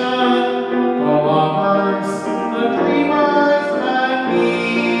direction, the lovers, the dreamers, and me.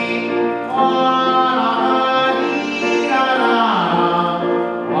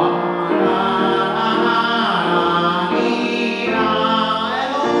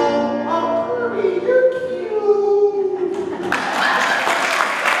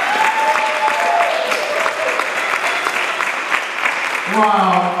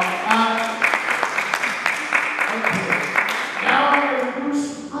 Wow. Okay. Now I'm going to do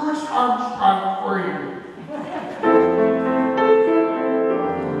some Louis Armstrong for you.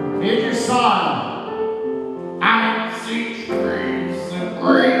 Here's your song. I see trees of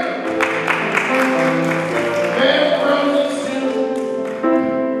green, red roses too.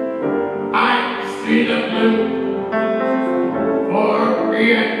 I see the blue for me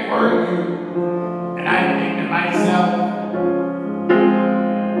and for you. And I think to myself,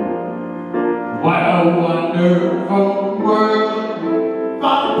 what a wonderful world.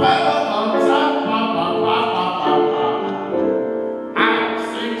 Ba, ba, ba, ba, ba, ba, ba, ba, ba. I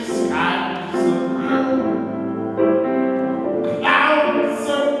see skies of blue, clouds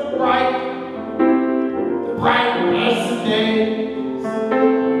so bright, the bright blessed days,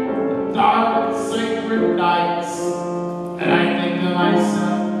 the dark sacred nights, and I think to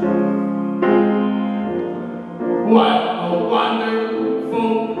myself, what a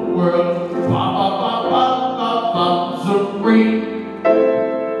wonderful world. So green,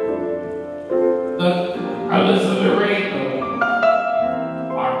 the colors of the rainbow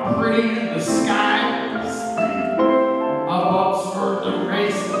are pretty in the skies, above skirts and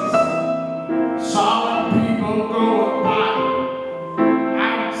races, saw when people going by. I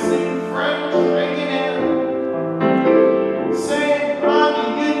see friends shaking hands, saying, how do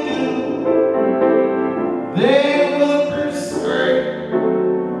you do? They look straight.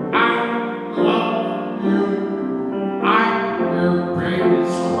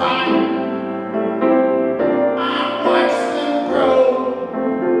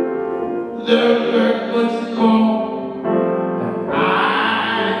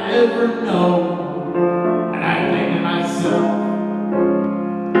 And I think to myself,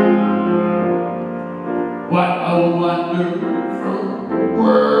 what a wonderful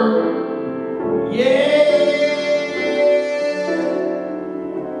world. Yes,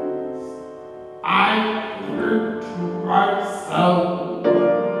 I heard to myself,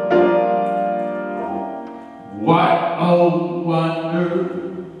 what a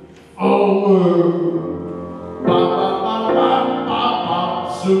wonderful world. Ba, ba, ba, ba, ba, ba,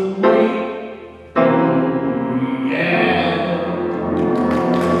 so great.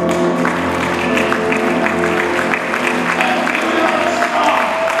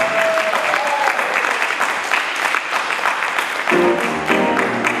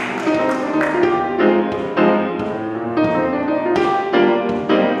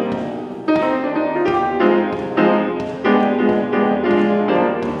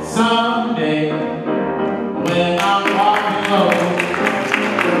 Someday, when I'm walking alone,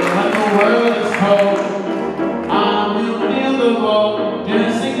 when the world is cold, I will kneel the boat,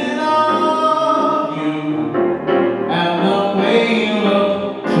 just thinking of you and the way you look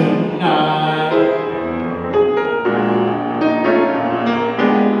tonight.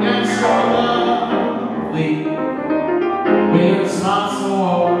 You're so lovely, with your smile so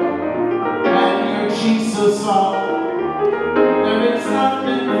warm and your cheeks so soft. There is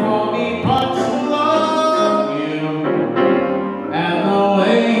nothing for me but to love you and the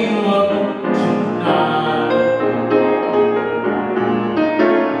way you look tonight.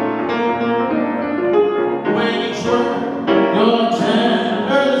 When each word your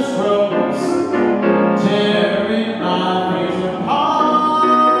tenderest rose, tearing my face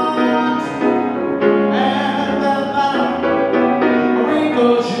apart, and the night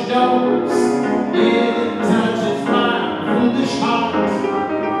wrinkles your nose, it touches my foolish heart.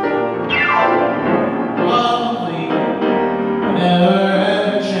 Lovely, never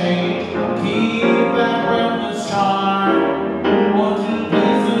ever change. Keep that breathless charm. Won't you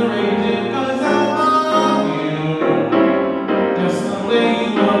please arrange it? 'Cause I love you just the way you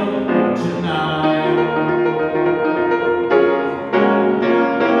look tonight.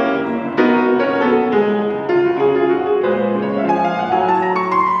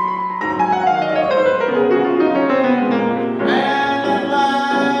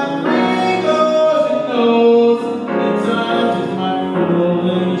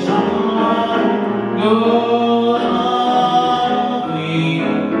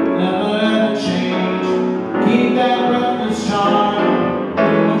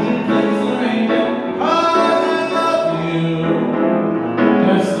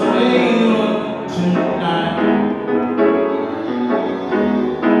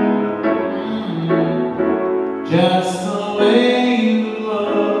 just the way you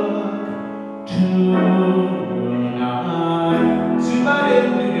look tonight. Somebody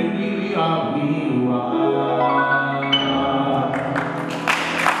we are.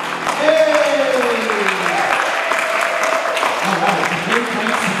 Hey! All right, great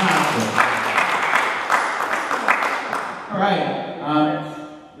All right.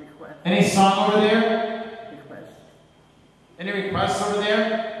 Any song over there? Any requests over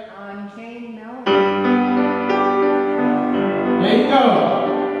there? Unchained Melody. There you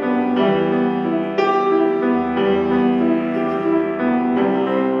go.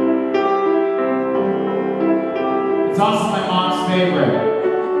 It's also my mom's favorite.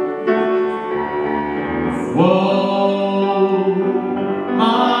 Whoa,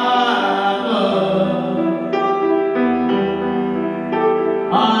 my love,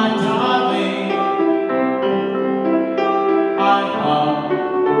 my darling, I'm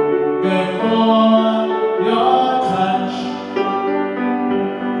hungry for your touch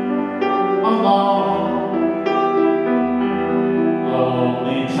along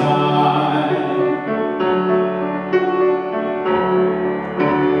lonely time.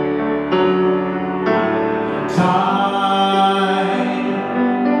 Time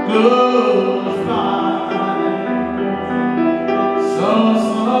goes by so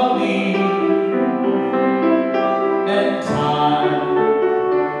slowly, and time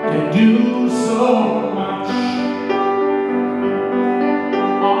can do so much.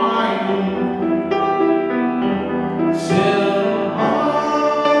 Are you still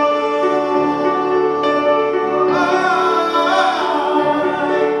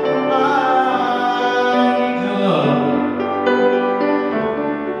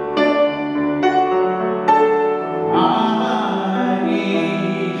I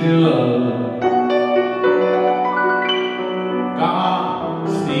need your love.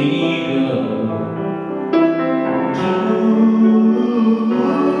 Godspeed love to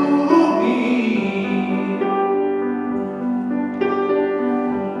me.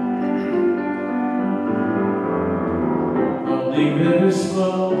 Only rivers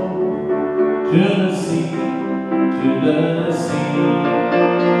flow to the sea, to the sea,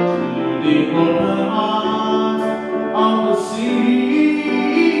 to the open arms of the sea.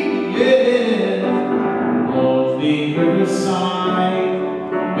 Yeah, only riverside,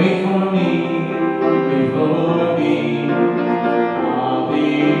 wait for me, wait for me. I'll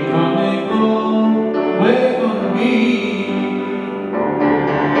be coming home, wait for me.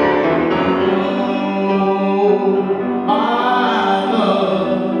 Oh, my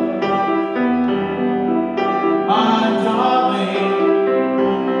love, my darling,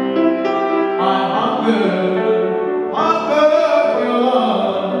 I hunger for your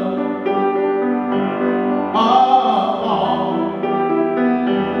love. All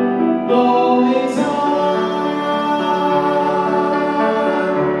lonely time,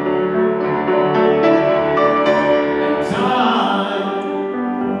 and time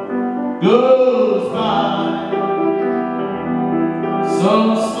goes by so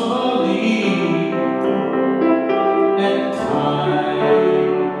slowly, and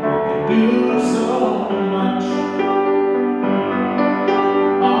time can do so much.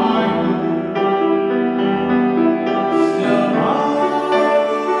 Are you still mine?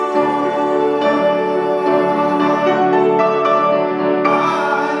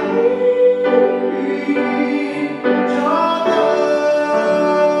 I need your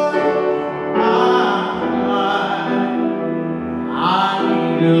love. I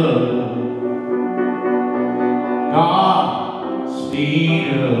need your love.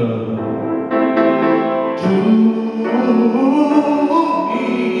 Godspeed love to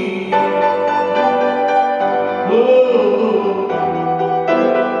me. Oh.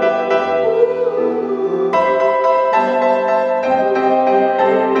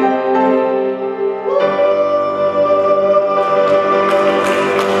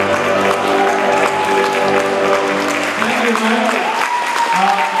 Thank you, Mike.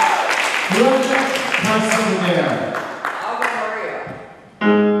 Whoever's next person over there. I'll go Maria.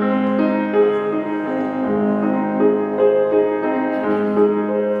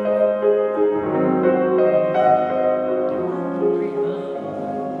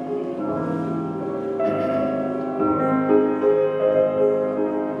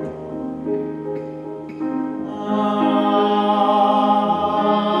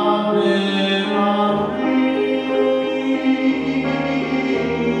 Ave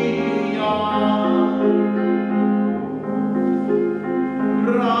Maria.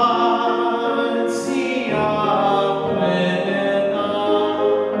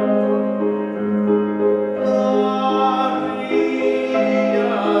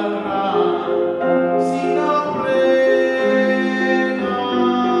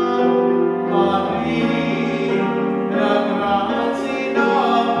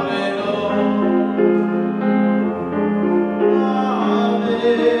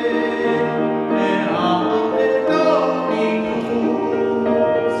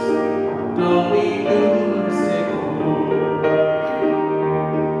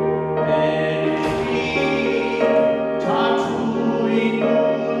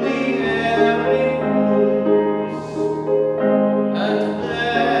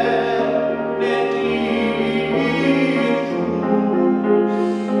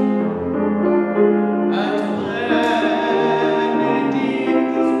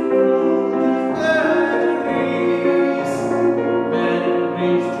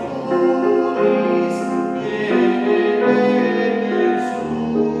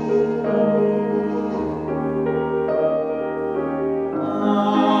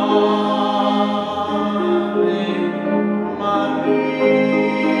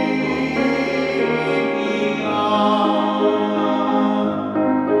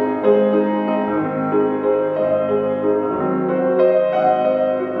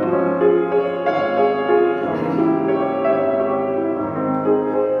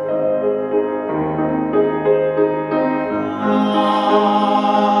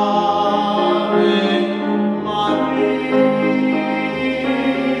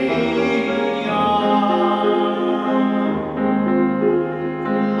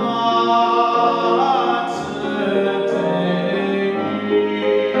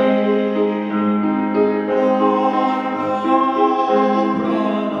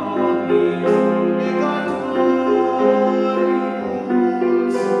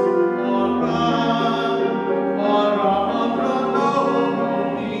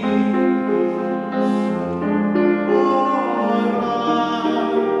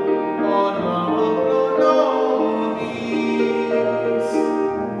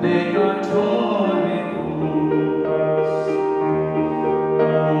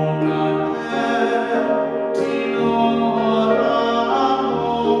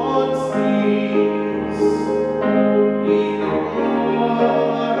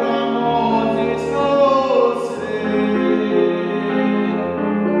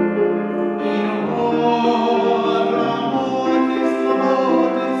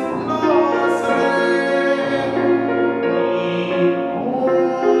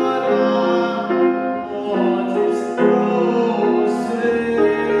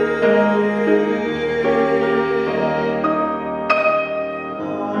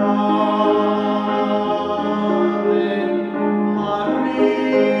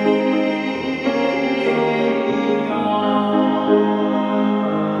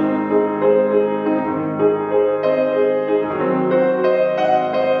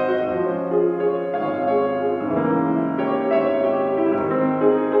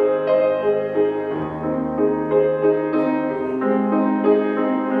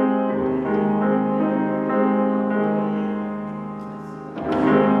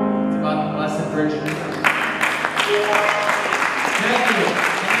 Bridget. Thank you.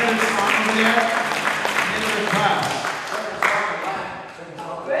 Any other song over there? Any other requests?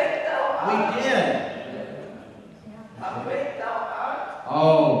 We did.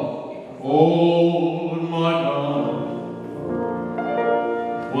 Oh, my God.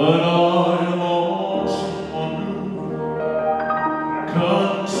 When I lost wonder,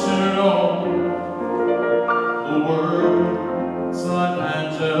 consider all the words I've had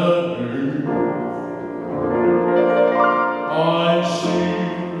to hear. I see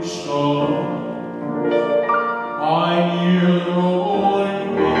the stars, I hear the rolling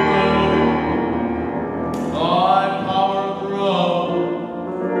thunder, thy power throughout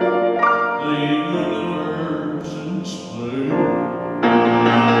the universe display.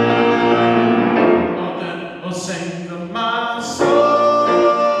 Oh, then I'll sing to my soul,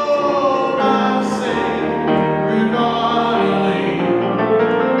 my Savior God and Lead.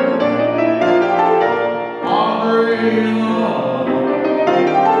 I'll breathe the Lord,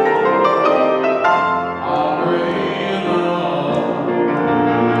 I'll breathe the Lord.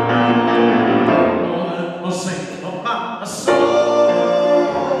 Oh, then I'll sing to my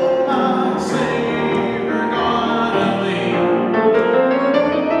soul, my Savior God and Lead.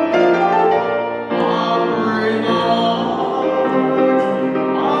 I'll breathe the Lord,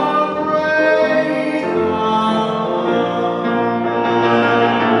 I'll breathe the Lord.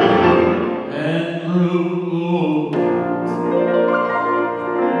 And through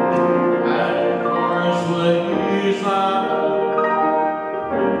and forest ways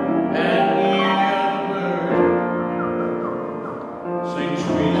and hear the bird sing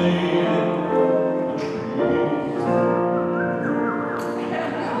sweetly in the trees.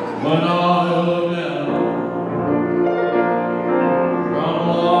 When I look down from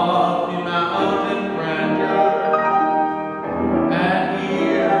lofty mountain grandeur and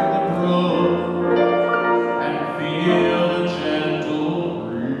hear the brook and feel the gentle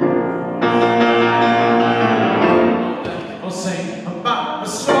breeze, I'll sing about my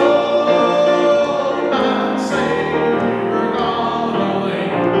soul, my Savior God only.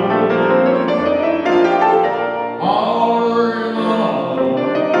 I'll breathe the Lord,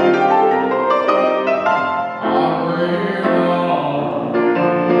 I'll breathe the Lord.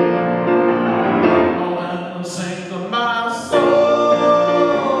 Oh, and I'll sing to my soul,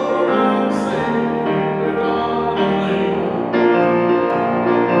 my Savior God only.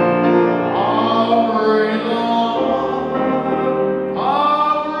 I'll breathe the Lord,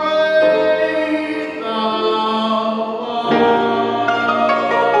 I'll breathe the Lord.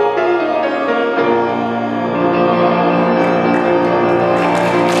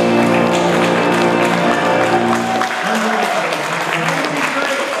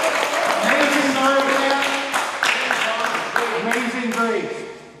 Amazing Grace.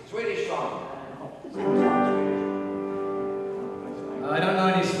 Swedish song. I don't know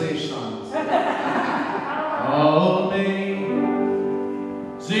any Swedish songs.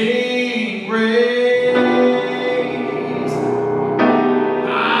 Amazing grace,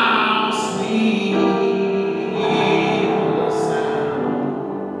 how sweet the sound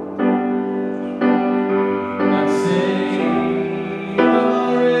that saved a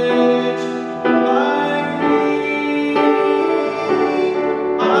wretch like me.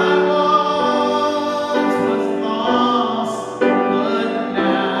 I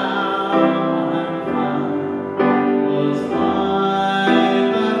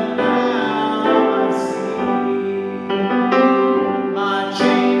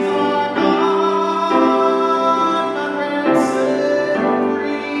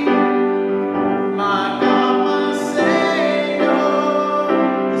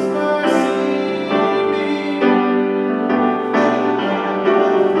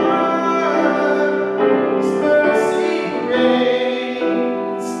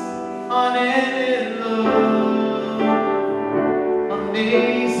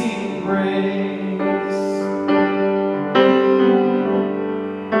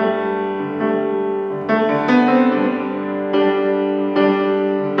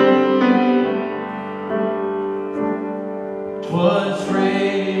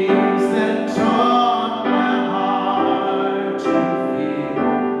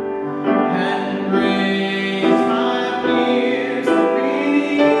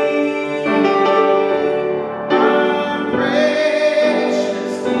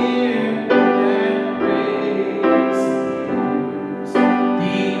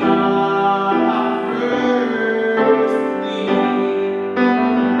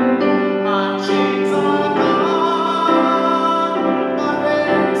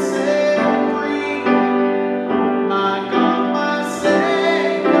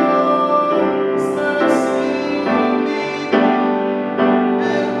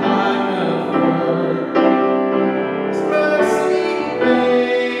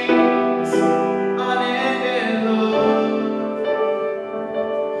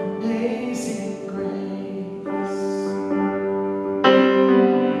amazing grace.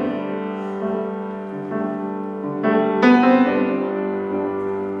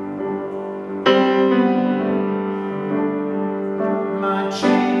 My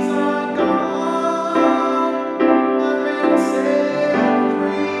chains are gone, I'm been set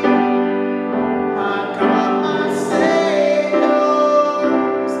free. My God, my Savior,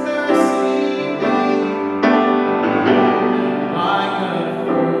 His mercy me. Like a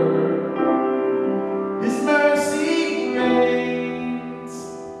bird, His mercy reigns,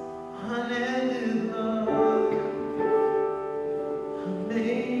 unended love,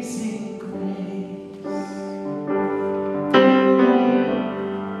 amazing grace.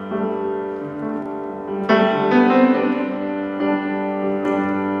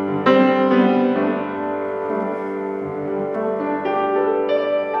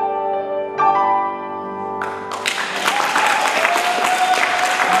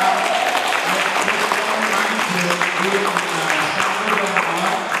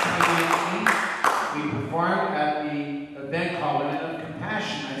 We performed at the event called Women of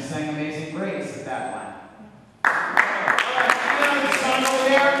Compassion. I sang Amazing Grace at that one. Alright, you know the song over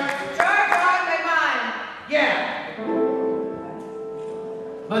there? Georgia on my mind. Yeah.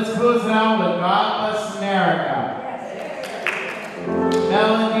 Let's close it out with God Bless America.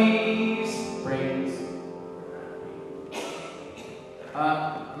 Melodies, praise.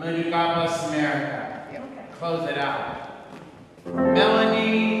 I'm going to do God Bless America. Close it out.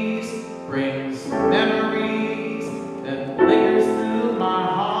 Melodies brings memories that lingers through my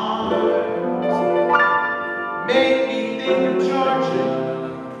heart. Make me think of Georgia,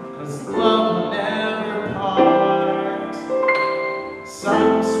 'cause love will never part.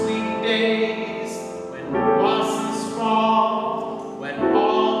 Some sweet days when blossoms fall, when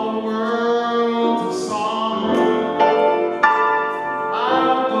all the world's a song.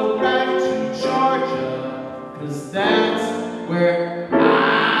 I'll go back to Georgia, 'cause that's where I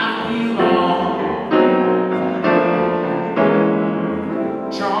belong.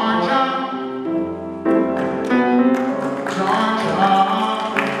 Georgia, Georgia,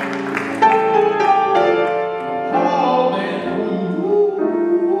 holding ooh,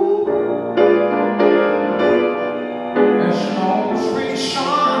 there's no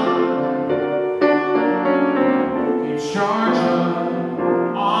restriction, keeps Georgia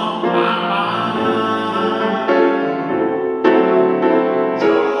on my mind.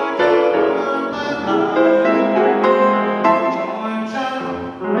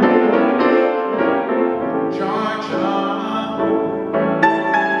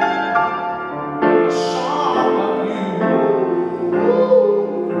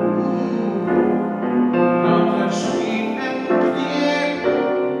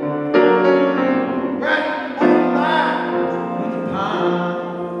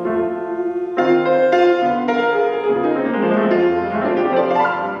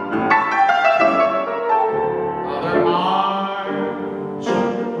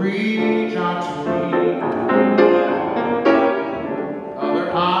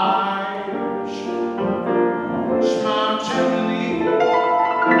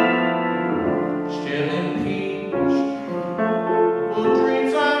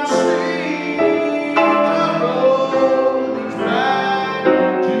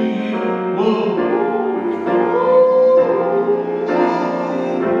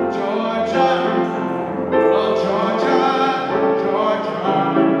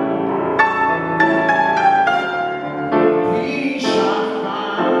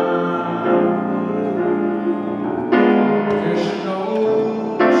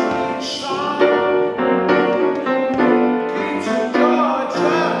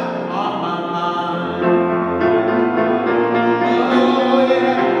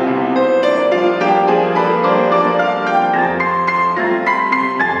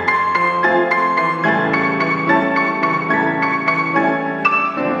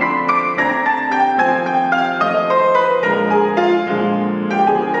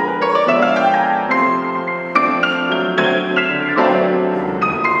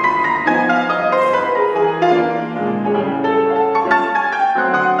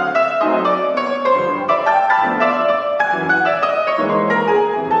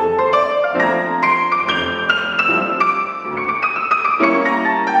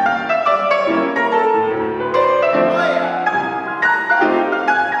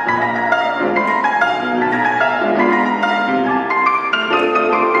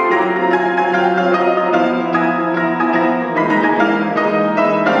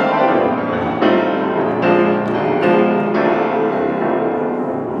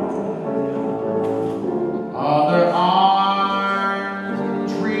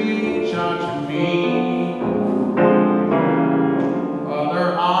 me.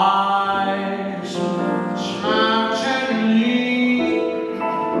 Other eyes smile gently,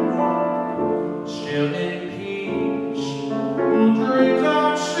 still in peace, we'll drink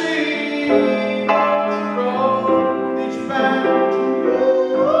our sea. The road leads back to you.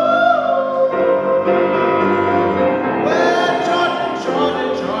 Well, Georgia, Georgia,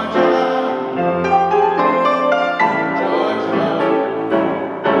 Georgia, Georgia,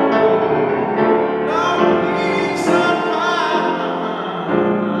 no peace of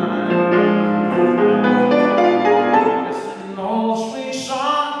mind. Listen, old sweet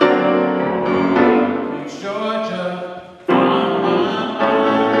song keeps Georgia on my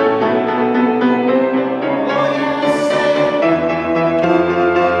mind. Oh, yes, say,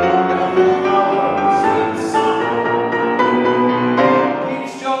 old sweet song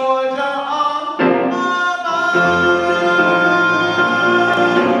keeps Georgia on my mind.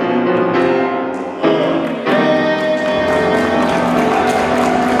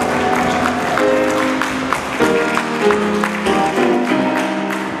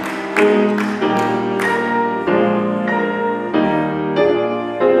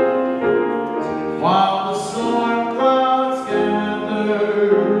 While the storm clouds gather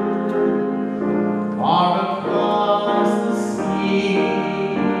far across the sea,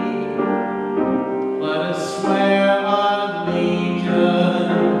 let us swear allegiance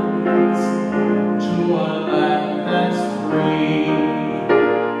to a land that's free.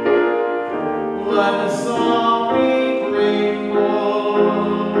 Let us all be grateful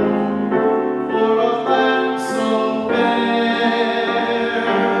for a land so fair,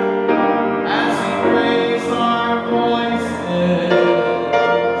 as we raise our voices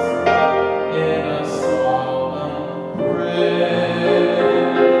in a solemn prayer.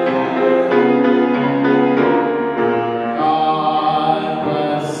 God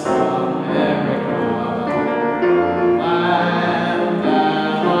bless America, land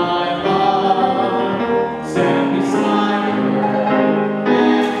that I love. Stand beside her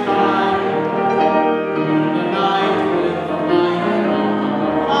and guide her through the night with the light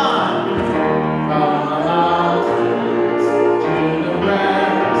on. From the mountains to the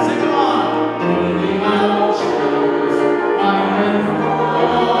prairies, sing along, to the oceans, I can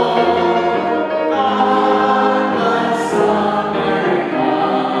flow. God bless America,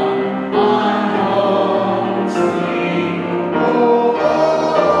 my home sweet. Oh,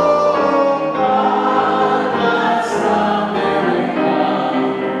 oh, God bless America,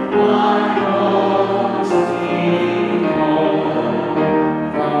 my home sweet home.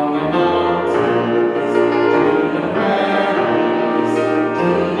 From the mountains to the prairies, to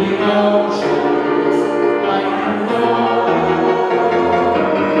the oceans, I can flow.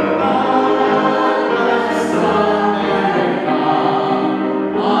 God bless America,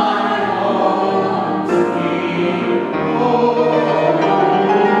 my home sweet home.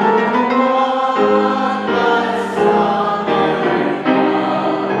 God bless America,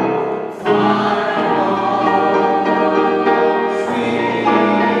 my home sweet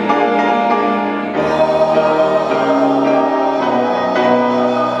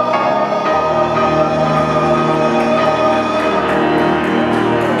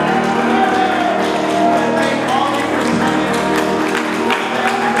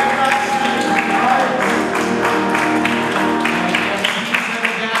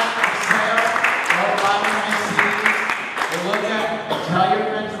Tell your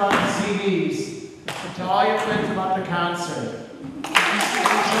friends about the CDs. Tell all your friends about the concert. Enjoy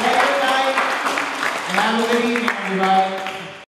your night and have a good evening, everybody.